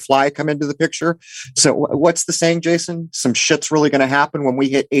Marty McFly come into the picture? So what's the saying, Jason? Some shit's really going to happen when we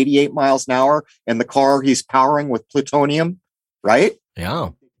hit 88 miles an hour and the car he's powering with plutonium, right? Yeah.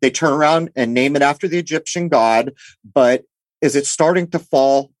 They turn around and name it after the Egyptian god, but is it starting to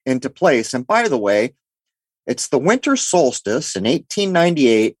fall into place? And by the way, it's the winter solstice in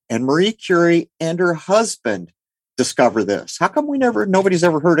 1898, and Marie Curie and her husband discover this. How come nobody's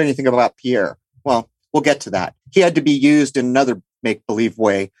ever heard anything about Pierre? Well, we'll get to that. He had to be used in another make-believe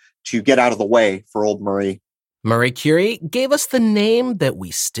way to get out of the way for old Marie. Marie Curie gave us the name that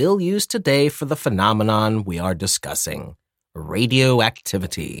we still use today for the phenomenon we are discussing,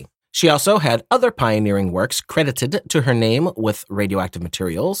 radioactivity. She also had other pioneering works credited to her name with radioactive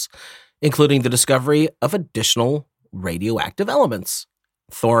materials, including the discovery of additional radioactive elements,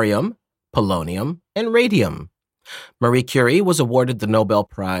 thorium, polonium, and radium. Marie Curie was awarded the Nobel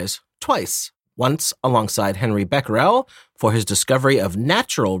Prize twice, once alongside Henry Becquerel for his discovery of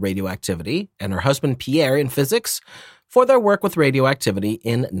natural radioactivity and her husband Pierre in physics for their work with radioactivity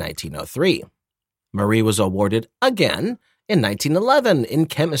in 1903. Marie was awarded again in 1911 in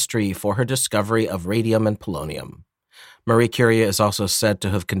chemistry for her discovery of radium and polonium. Marie Curie is also said to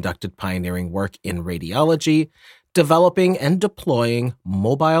have conducted pioneering work in radiology, developing and deploying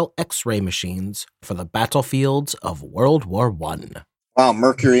mobile X-ray machines for the battlefields of World War I. Wow,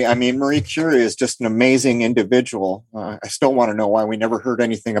 Marie Curie is just an amazing individual. I still want to know why we never heard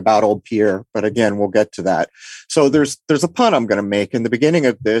anything about old Pierre, but again, we'll get to that. So there's a pun I'm going to make. In the beginning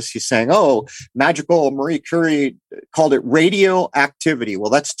of this, he's saying, magical Marie Curie called it radioactivity.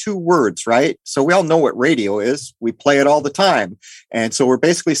 Well, that's 2 words, right? So we all know what radio is. We play it all the time. And so we're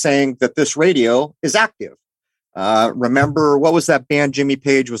basically saying that this radio is active. Remember, what was that band Jimmy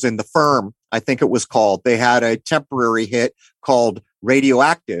Page was in? The Firm, I think it was called. They had a temporary hit called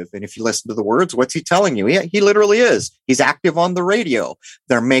Radioactive. And if you listen to the words, what's he telling you? He literally is. He's active on the radio.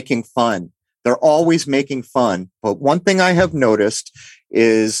 They're making fun. They're always making fun. But one thing I have noticed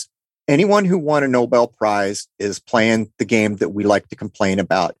is anyone who won a Nobel Prize is playing the game that we like to complain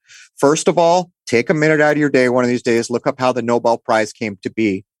about. First of all, take a minute out of your day one of these days, look up how the Nobel Prize came to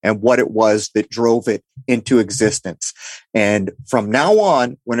be and what it was that drove it into existence. And from now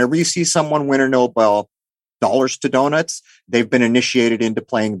on, whenever you see someone win a Nobel, dollars to donuts, they've been initiated into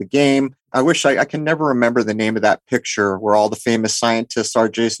playing the game. I wish I can never remember the name of that picture where all the famous scientists are.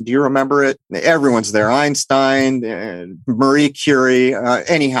 Jason, do you remember it? Everyone's there. Einstein, Marie Curie.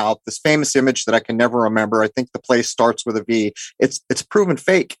 Anyhow, this famous image that I can never remember. I think the place starts with a V. It's proven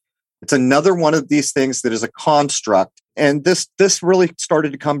fake. It's another one of these things that is a construct. And this really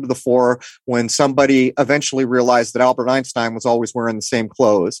started to come to the fore when somebody eventually realized that Albert Einstein was always wearing the same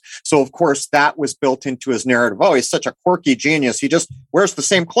clothes. So, of course, that was built into his narrative. Oh, he's such a quirky genius. He just wears the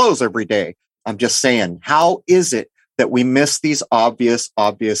same clothes every day. I'm just saying, how is it that we miss these obvious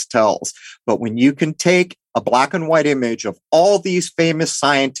tells? But when you can take a black and white image of all these famous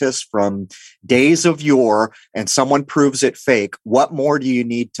scientists from days of yore and someone proves it fake, what more do you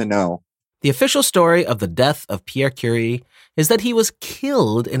need to know? The official story of the death of Pierre Curie is that he was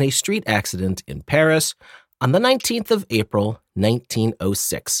killed in a street accident in Paris on the 19th of April,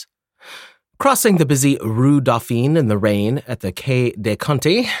 1906. Crossing the busy Rue Dauphine in the rain at the Quai des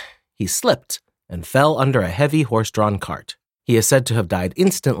Conti, he slipped and fell under a heavy horse-drawn cart. He is said to have died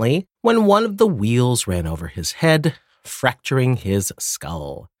instantly when one of the wheels ran over his head, fracturing his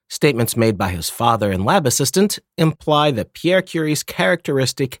skull. Statements made by his father and lab assistant imply that Pierre Curie's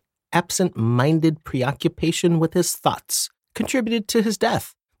characteristic absent-minded preoccupation with his thoughts contributed to his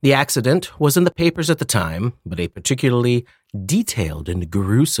death. The accident was in the papers at the time, but a particularly detailed and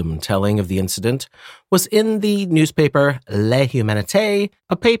gruesome telling of the incident was in the newspaper Les Humanités,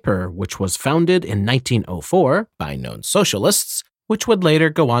 a paper which was founded in 1904 by known socialists, which would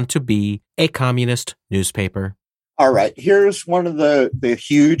later go on to be a communist newspaper. All right, here's one of the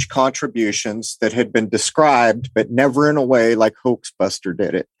huge contributions that had been described, but never in a way like Hoaxbuster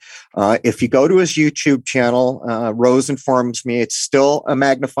did it. If you go to his YouTube channel, Rose informs me it's still a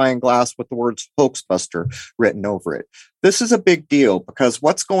magnifying glass with the words Hoaxbuster written over it. This is a big deal because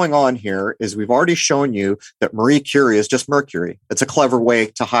what's going on here is we've already shown you that Marie Curie is just Mercury. It's a clever way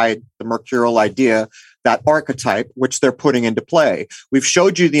to hide the mercurial idea, that archetype, which they're putting into play. We've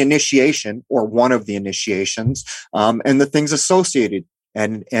showed you the initiation or one of the initiations and the things associated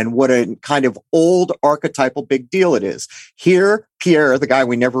and what a kind of old archetypal big deal it is. Here, Pierre, the guy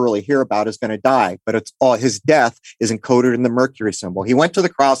we never really hear about, is going to die, but it's all his death is encoded in the Mercury symbol. He went to the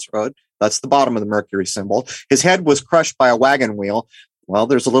crossroad. That's the bottom of the Mercury symbol. His head was crushed by a wagon wheel. Well,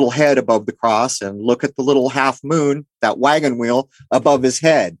 there's a little head above the cross, and look at the little half moon, that wagon wheel above his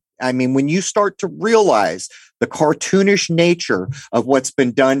head. I mean, when you start to realize the cartoonish nature of what's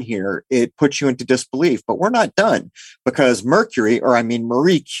been done here, it puts you into disbelief. But we're not done because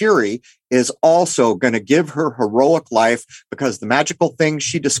Marie Curie is also going to give her heroic life because the magical thing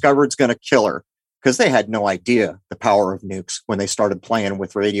she discovered is going to kill her because they had no idea the power of nukes when they started playing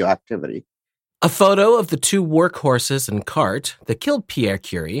with radioactivity. A photo of the two workhorses and cart that killed Pierre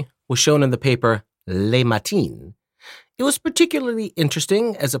Curie was shown in the paper Le Matin. It was particularly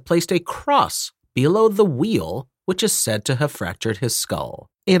interesting as it placed a cross below the wheel, which is said to have fractured his skull.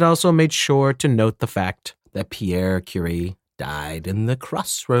 It also made sure to note the fact that Pierre Curie died in the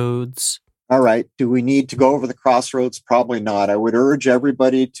crossroads. All right. Do we need to go over the crossroads? Probably not. I would urge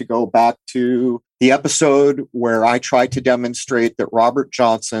everybody to go back to the episode where I tried to demonstrate that Robert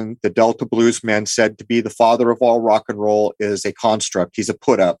Johnson, the Delta bluesman said to be the father of all rock and roll, is a construct. He's a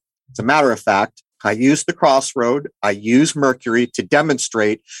put-up. As a matter of fact, I used the crossroad. I used Mercury to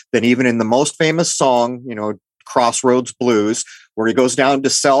demonstrate that even in the most famous song, Crossroads Blues, where he goes down to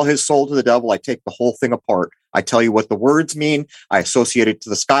sell his soul to the devil, I take the whole thing apart. I tell you what the words mean. I associate it to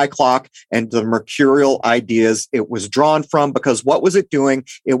the sky clock and the mercurial ideas it was drawn from, because what was it doing?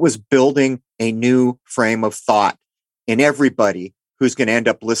 It was building a new frame of thought in everybody who's going to end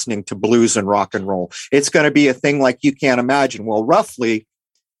up listening to blues and rock and roll. It's going to be a thing like you can't imagine. Well, roughly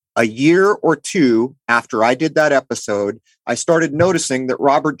a year or two after I did that episode, I started noticing that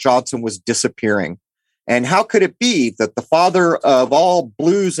Robert Johnson was disappearing. And how could it be that the father of all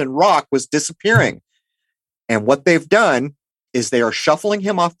blues and rock was disappearing? And what they've done is they are shuffling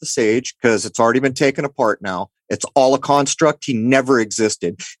him off the stage because it's already been taken apart now. It's all a construct. He never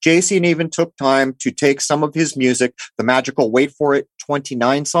existed. Jason even took time to take some of his music, the magical, wait for it,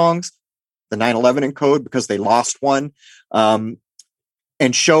 29 songs, the 9/11 encode, because they lost one,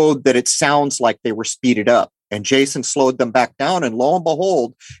 and showed that it sounds like they were speeded up. And Jason slowed them back down, and lo and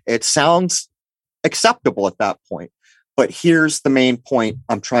behold, it sounds acceptable at that point. But here's the main point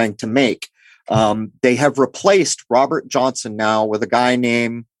I'm trying to make. They have replaced Robert Johnson now with a guy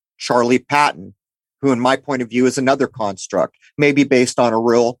named Charlie Patton, who in my point of view is another construct, maybe based on a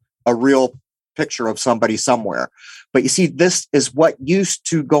real picture of somebody somewhere. But you see, this is what used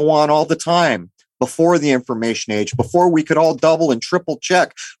to go on all the time before the information age, before we could all double and triple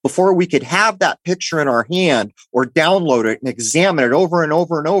check, before we could have that picture in our hand or download it and examine it over and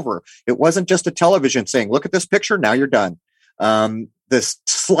over and over. It wasn't just a television saying, look at this picture, now you're done. This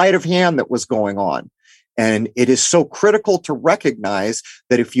sleight of hand that was going on. And it is so critical to recognize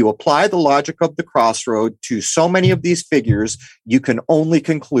that if you apply the logic of the crossroad to so many of these figures, you can only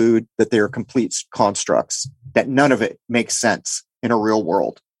conclude that they are complete constructs, that none of it makes sense in a real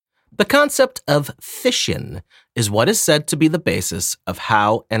world. The concept of fission is what is said to be the basis of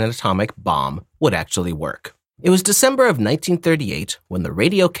how an atomic bomb would actually work. It was December of 1938 when the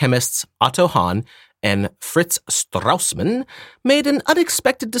radiochemists Otto Hahn and Fritz Strassmann made an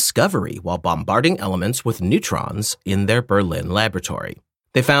unexpected discovery while bombarding elements with neutrons in their Berlin laboratory.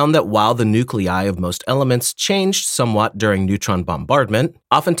 They found that while the nuclei of most elements changed somewhat during neutron bombardment,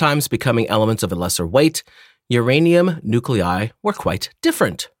 oftentimes becoming elements of a lesser weight, uranium nuclei were quite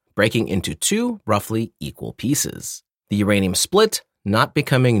different, breaking into two roughly equal pieces. The uranium split, not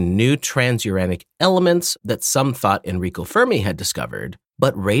becoming new transuranic elements that some thought Enrico Fermi had discovered,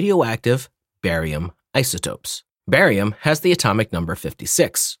 but radioactive barium isotopes. Barium has the atomic number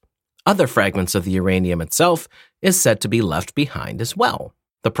 56. Other fragments of the uranium itself is said to be left behind as well.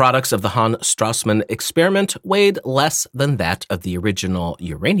 The products of the Hahn-Strassmann experiment weighed less than that of the original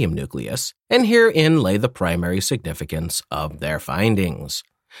uranium nucleus, and herein lay the primary significance of their findings.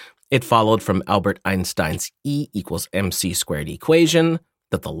 It followed from Albert Einstein's E equals mc squared equation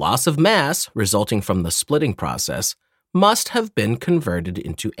that the loss of mass resulting from the splitting process must have been converted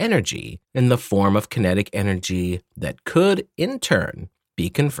into energy in the form of kinetic energy that could, in turn, be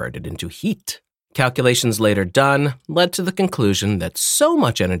converted into heat. Calculations later done led to the conclusion that so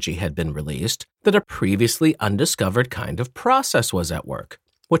much energy had been released that a previously undiscovered kind of process was at work,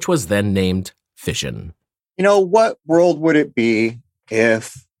 which was then named fission. What world would it be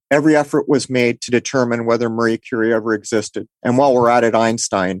if every effort was made to determine whether Marie Curie ever existed? And while we're at it,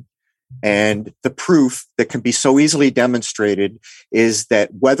 Einstein. And the proof that can be so easily demonstrated is that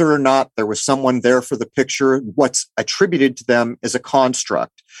whether or not there was someone there for the picture, what's attributed to them is a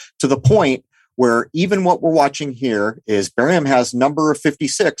construct, to the point where even what we're watching here is barium has number of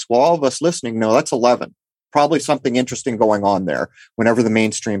 56. Well, all of us listening know that's 11. Probably something interesting going on there whenever the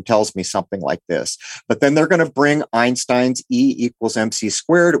mainstream tells me something like this. But then they're going to bring Einstein's E equals mc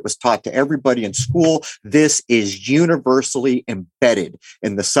squared. It was taught to everybody in school. This is universally embedded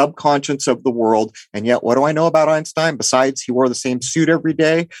in the subconscious of the world. And yet, what do I know about Einstein? Besides, he wore the same suit every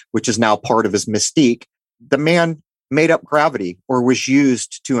day, which is now part of his mystique. The man made up gravity, or was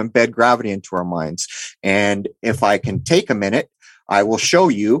used to embed gravity into our minds. And if I can take a minute, I will show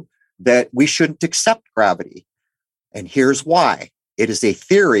you that we shouldn't accept gravity. And here's why. It is a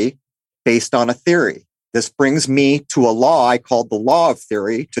theory based on a theory. This brings me to a law I call the law of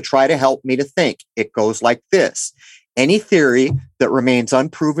theory to try to help me to think. It goes like this. Any theory that remains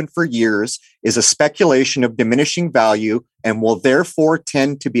unproven for years is a speculation of diminishing value and will therefore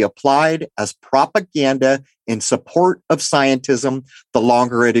tend to be applied as propaganda in support of scientism the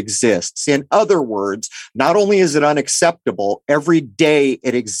longer it exists. In other words, not only is it unacceptable, every day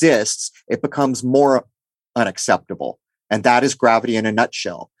it exists, it becomes more unacceptable. And that is gravity in a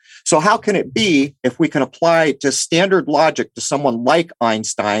nutshell. So how can it be if we can apply just standard logic to someone like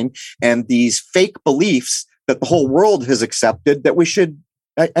Einstein and these fake beliefs that the whole world has accepted that we should,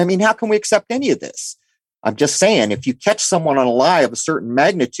 how can we accept any of this? I'm just saying, if you catch someone on a lie of a certain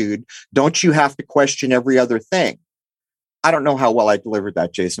magnitude, don't you have to question every other thing? I don't know how well I delivered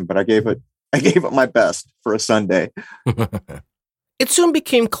that, Jason, but I gave it my best for a Sunday. It soon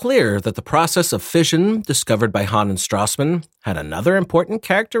became clear that the process of fission discovered by Hahn and Strassmann had another important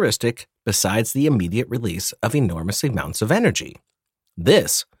characteristic besides the immediate release of enormous amounts of energy.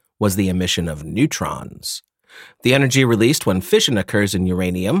 This was the emission of neutrons. The energy released when fission occurs in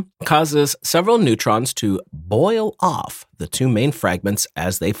uranium causes several neutrons to boil off the two main fragments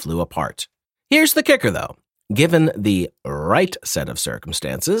as they flew apart. Here's the kicker, though. Given the right set of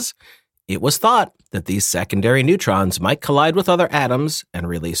circumstances, it was thought that these secondary neutrons might collide with other atoms and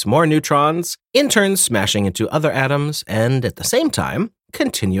release more neutrons, in turn smashing into other atoms and, at the same time,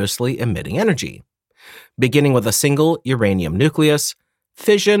 continuously emitting energy. Beginning with a single uranium nucleus,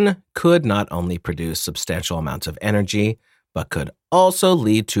 fission could not only produce substantial amounts of energy, but could also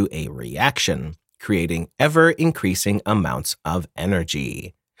lead to a reaction, creating ever-increasing amounts of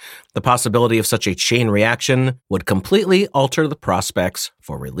energy. The possibility of such a chain reaction would completely alter the prospects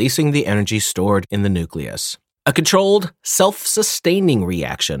for releasing the energy stored in the nucleus. A controlled, self-sustaining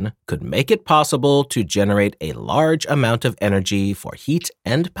reaction could make it possible to generate a large amount of energy for heat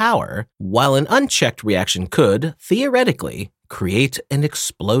and power, while an unchecked reaction could, theoretically, create an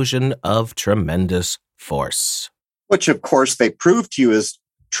explosion of tremendous force. Which, of course, they prove to you is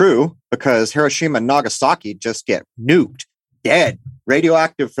true because Hiroshima and Nagasaki just get nuked, dead,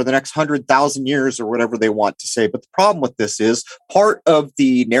 radioactive for the next 100,000 years or whatever they want to say. But the problem with this is part of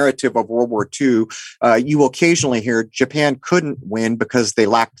the narrative of World War II, you will occasionally hear Japan couldn't win because they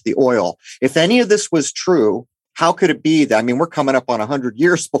lacked the oil. If any of this was true, how could it be that, we're coming up on 100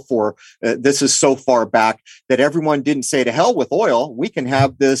 years before this is so far back that everyone didn't say to hell with oil, we can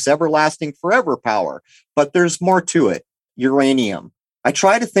have this everlasting forever power. But there's more to it. Uranium. I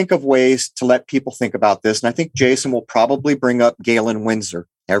try to think of ways to let people think about this. And I think Jason will probably bring up Galen Windsor.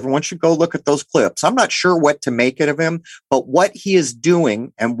 Everyone should go look at those clips. I'm not sure what to make it of him, but what he is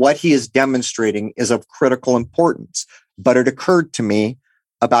doing and what he is demonstrating is of critical importance. But it occurred to me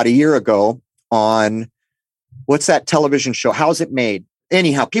about a year ago on what's that television show? How's It Made?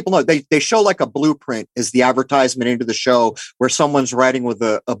 Anyhow, people know they show like a blueprint is the advertisement into the show where someone's writing with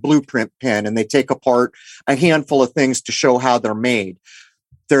a blueprint pen and they take apart a handful of things to show how they're made.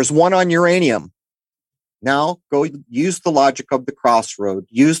 There's one on uranium. Now go use the logic of the crossroad.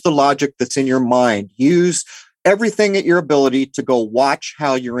 Use the logic that's in your mind. Use everything at your ability to go watch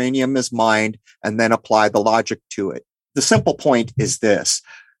how uranium is mined and then apply the logic to it. the simple point is this.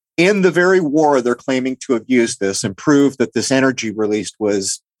 In the very war they're claiming to have used this and proved that this energy released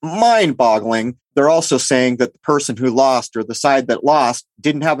was mind-boggling, they're also saying that the person who lost or the side that lost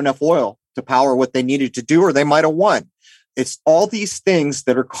didn't have enough oil to power what they needed to do, or they might have won. It's all these things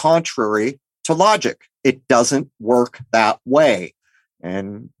that are contrary to logic. It doesn't work that way.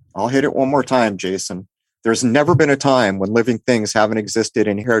 And I'll hit it one more time, Jason. There's never been a time when living things haven't existed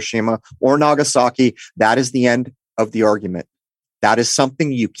in Hiroshima or Nagasaki. That is the end of the argument. That is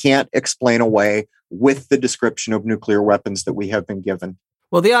something you can't explain away with the description of nuclear weapons that we have been given.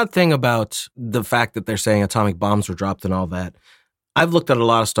 Well, the odd thing about the fact that they're saying atomic bombs were dropped and all that, I've looked at a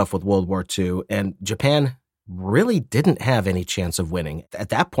lot of stuff with World War II, and Japan really didn't have any chance of winning. At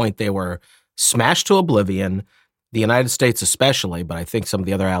that point, they were smashed to oblivion. The United States especially, but I think some of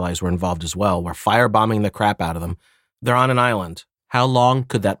the other allies were involved as well, were firebombing the crap out of them. They're on an island. How long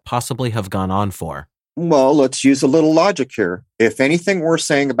could that possibly have gone on for? Well, let's use a little logic here. If anything we're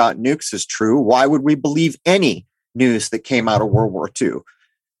saying about nukes is true, why would we believe any news that came out of World War II?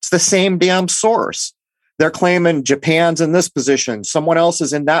 It's the same damn source. They're claiming Japan's in this position, someone else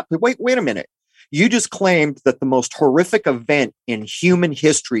is in that. Wait a minute. You just claimed that the most horrific event in human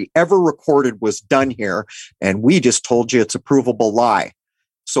history ever recorded was done here, and we just told you it's a provable lie.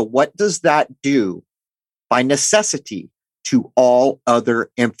 So what does that do by necessity to all other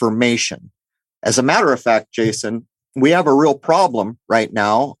information? As a matter of fact, Jason, we have a real problem right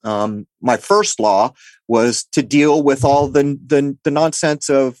now. My first law was to deal with all the nonsense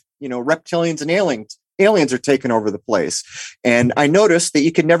of, reptilians and aliens. Aliens are taking over the place. And I noticed that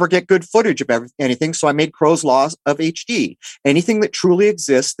you can never get good footage of anything. So I made Crow's Laws of HD. Anything that truly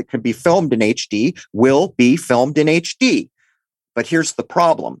exists that can be filmed in HD will be filmed in HD. But here's the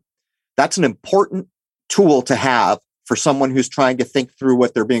problem. That's an important tool to have for someone who's trying to think through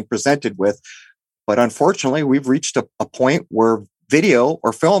what they're being presented with. But unfortunately, we've reached a point where video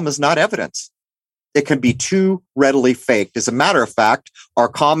or film is not evidence. It can be too readily faked. As a matter of fact, our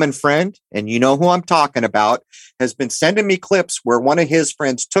common friend, and you know who I'm talking about, has been sending me clips where one of his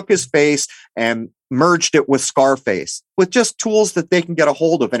friends took his face and merged it with Scarface with just tools that they can get a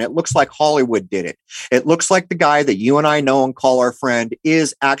hold of. And it looks like Hollywood did it. It looks like the guy that you and I know and call our friend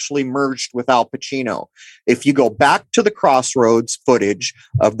is actually merged with Al Pacino. If you go back to the Crossroads footage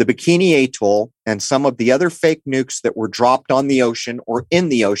of the Bikini Atoll and some of the other fake nukes that were dropped on the ocean or in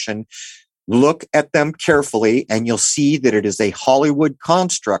the ocean, look at them carefully and you'll see that it is a Hollywood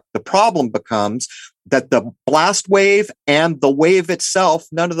construct. The problem becomes that the blast wave and the wave itself,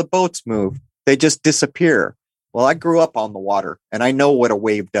 none of the boats move. They just disappear. Well, I grew up on the water and I know what a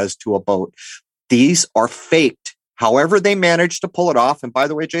wave does to a boat. These are faked. However, they managed to pull it off. And by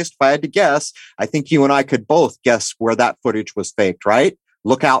the way, Jason, if I had to guess, I think you and I could both guess where that footage was faked, right?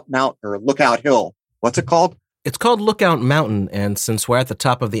 Lookout Mountain or Lookout Hill. What's it called? It's called Lookout Mountain, and since we're at the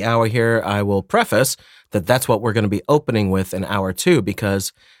top of the hour here, I will preface that that's what we're going to be opening with in hour 2,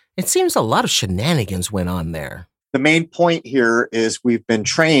 because it seems a lot of shenanigans went on there. The main point here is we've been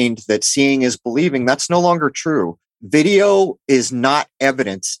trained that seeing is believing. That's no longer true. Video is not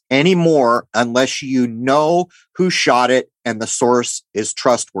evidence anymore unless you know who shot it and the source is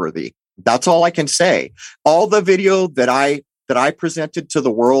trustworthy. That's all I can say. All the video that I presented to the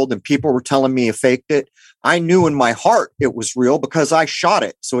world and people were telling me I faked it, I knew in my heart it was real because I shot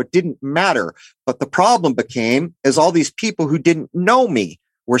it. So it didn't matter. But the problem became is all these people who didn't know me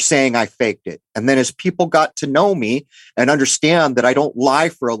were saying I faked it. And then as people got to know me and understand that I don't lie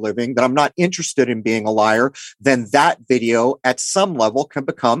for a living, that I'm not interested in being a liar, then that video at some level can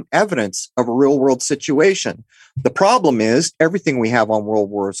become evidence of a real world situation. The problem is everything we have on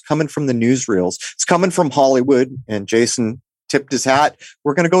World War is coming from the newsreels. It's coming from Hollywood, and Jason tipped his hat.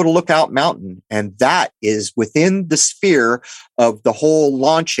 We're going to go to Lookout Mountain. And that is within the sphere of the whole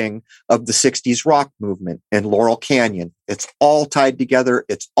launching of the 60s rock movement in Laurel Canyon. It's all tied together.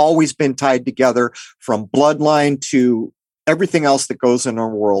 It's always been tied together from Bloodline to everything else that goes in our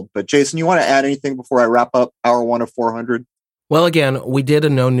world. But Jason, you want to add anything before I wrap up hour 1 of 400? Well, again, we did a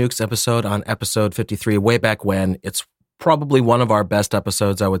No Nukes episode on episode 53 way back when. It's probably one of our best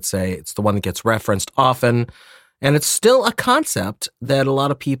episodes, I would say. It's the one that gets referenced often. And it's still a concept that a lot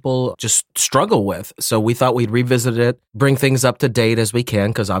of people just struggle with. So we thought we'd revisit it, bring things up to date as we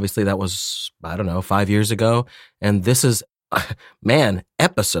can, because obviously that was, 5 years ago. And this is, man,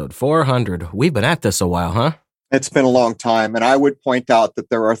 episode 400. We've been at this a while, huh? It's been a long time. And I would point out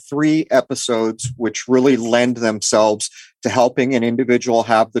that there are 3 episodes which really lend themselves to helping an individual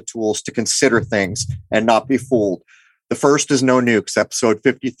have the tools to consider things and not be fooled. The first is No Nukes, episode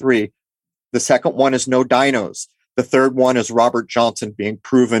 53. The second one is No Dinos. The The third one is Robert Johnson being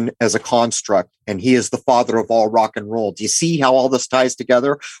proven as a construct, and he is the father of all rock and roll. Do you see how all this ties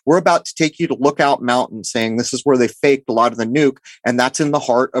together? We're about to take you to Lookout Mountain, saying this is where they faked a lot of the nuke, and that's in the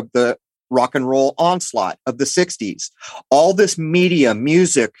heart of the rock and roll onslaught of the 60s. All this media,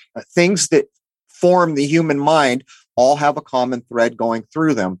 music, things that form the human mind all have a common thread going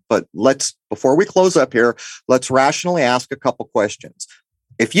through them. But before we close up here, let's rationally ask a couple questions.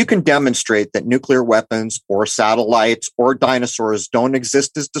 If you can demonstrate that nuclear weapons or satellites or dinosaurs don't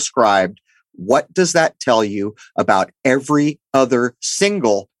exist as described, what does that tell you about every other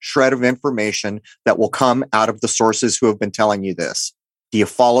single shred of information that will come out of the sources who have been telling you this? Do you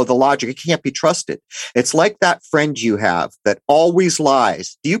follow the logic? It can't be trusted. It's like that friend you have that always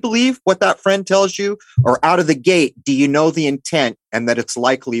lies. Do you believe what that friend tells you? Or out of the gate, do you know the intent and that it's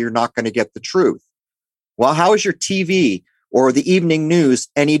likely you're not going to get the truth? Well, how is your TV or the evening news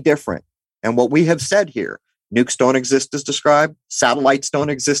any different? And what we have said here, nukes don't exist as described. Satellites don't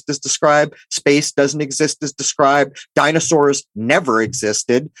exist as described. Space doesn't exist as described. Dinosaurs never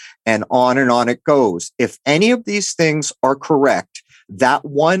existed. And on it goes. If any of these things are correct, that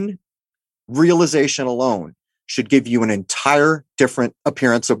one realization alone should give you an entire different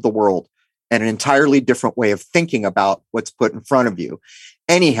appearance of the world and an entirely different way of thinking about what's put in front of you.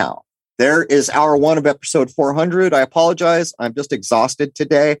 Anyhow, there is hour one of episode 400. I apologize. I'm just exhausted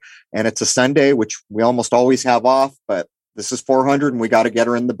today, and it's a Sunday, which we almost always have off, but this is 400 and we got to get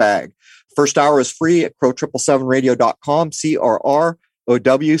her in the bag. First hour is free at crow777radio.com,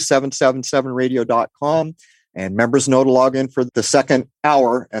 CRROW777radio.com. And members know to log in for the second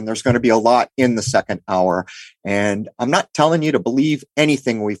hour, and there's going to be a lot in the second hour. And I'm not telling you to believe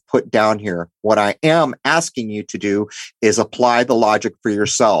anything we've put down here. What I am asking you to do is apply the logic for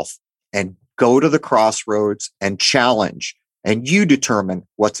yourself and go to the crossroads and challenge, and you determine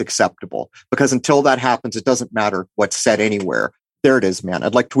what's acceptable. Because until that happens, it doesn't matter what's said anywhere. There it is, man.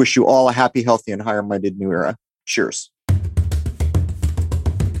 I'd like to wish you all a happy, healthy, and higher-minded new era. Cheers.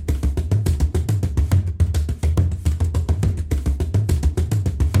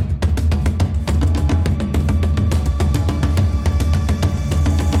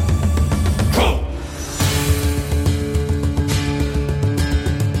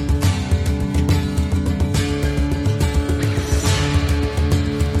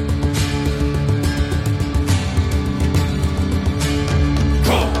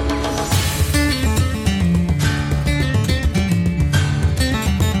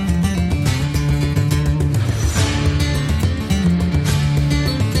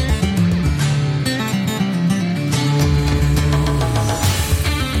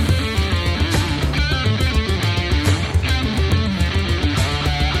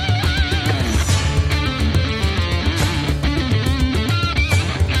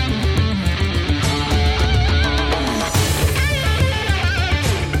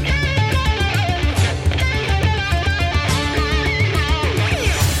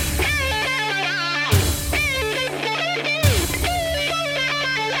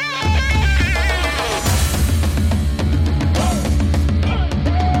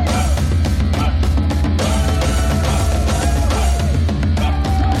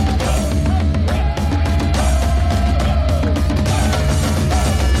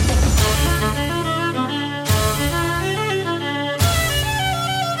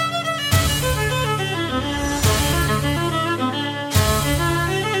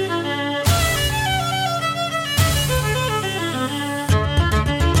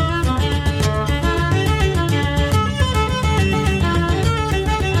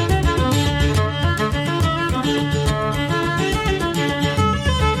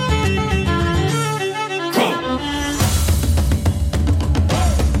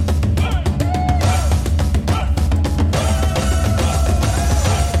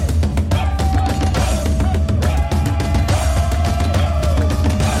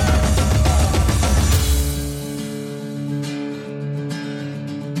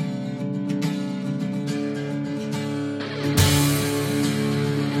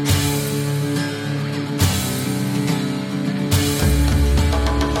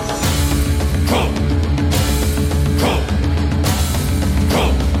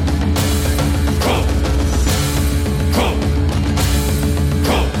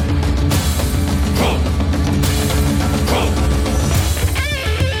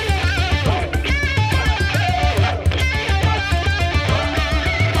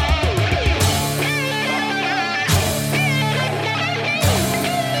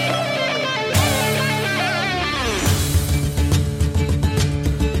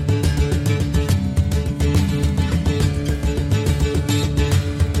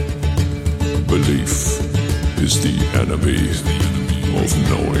 is the enemy of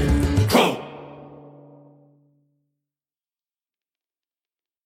knowing.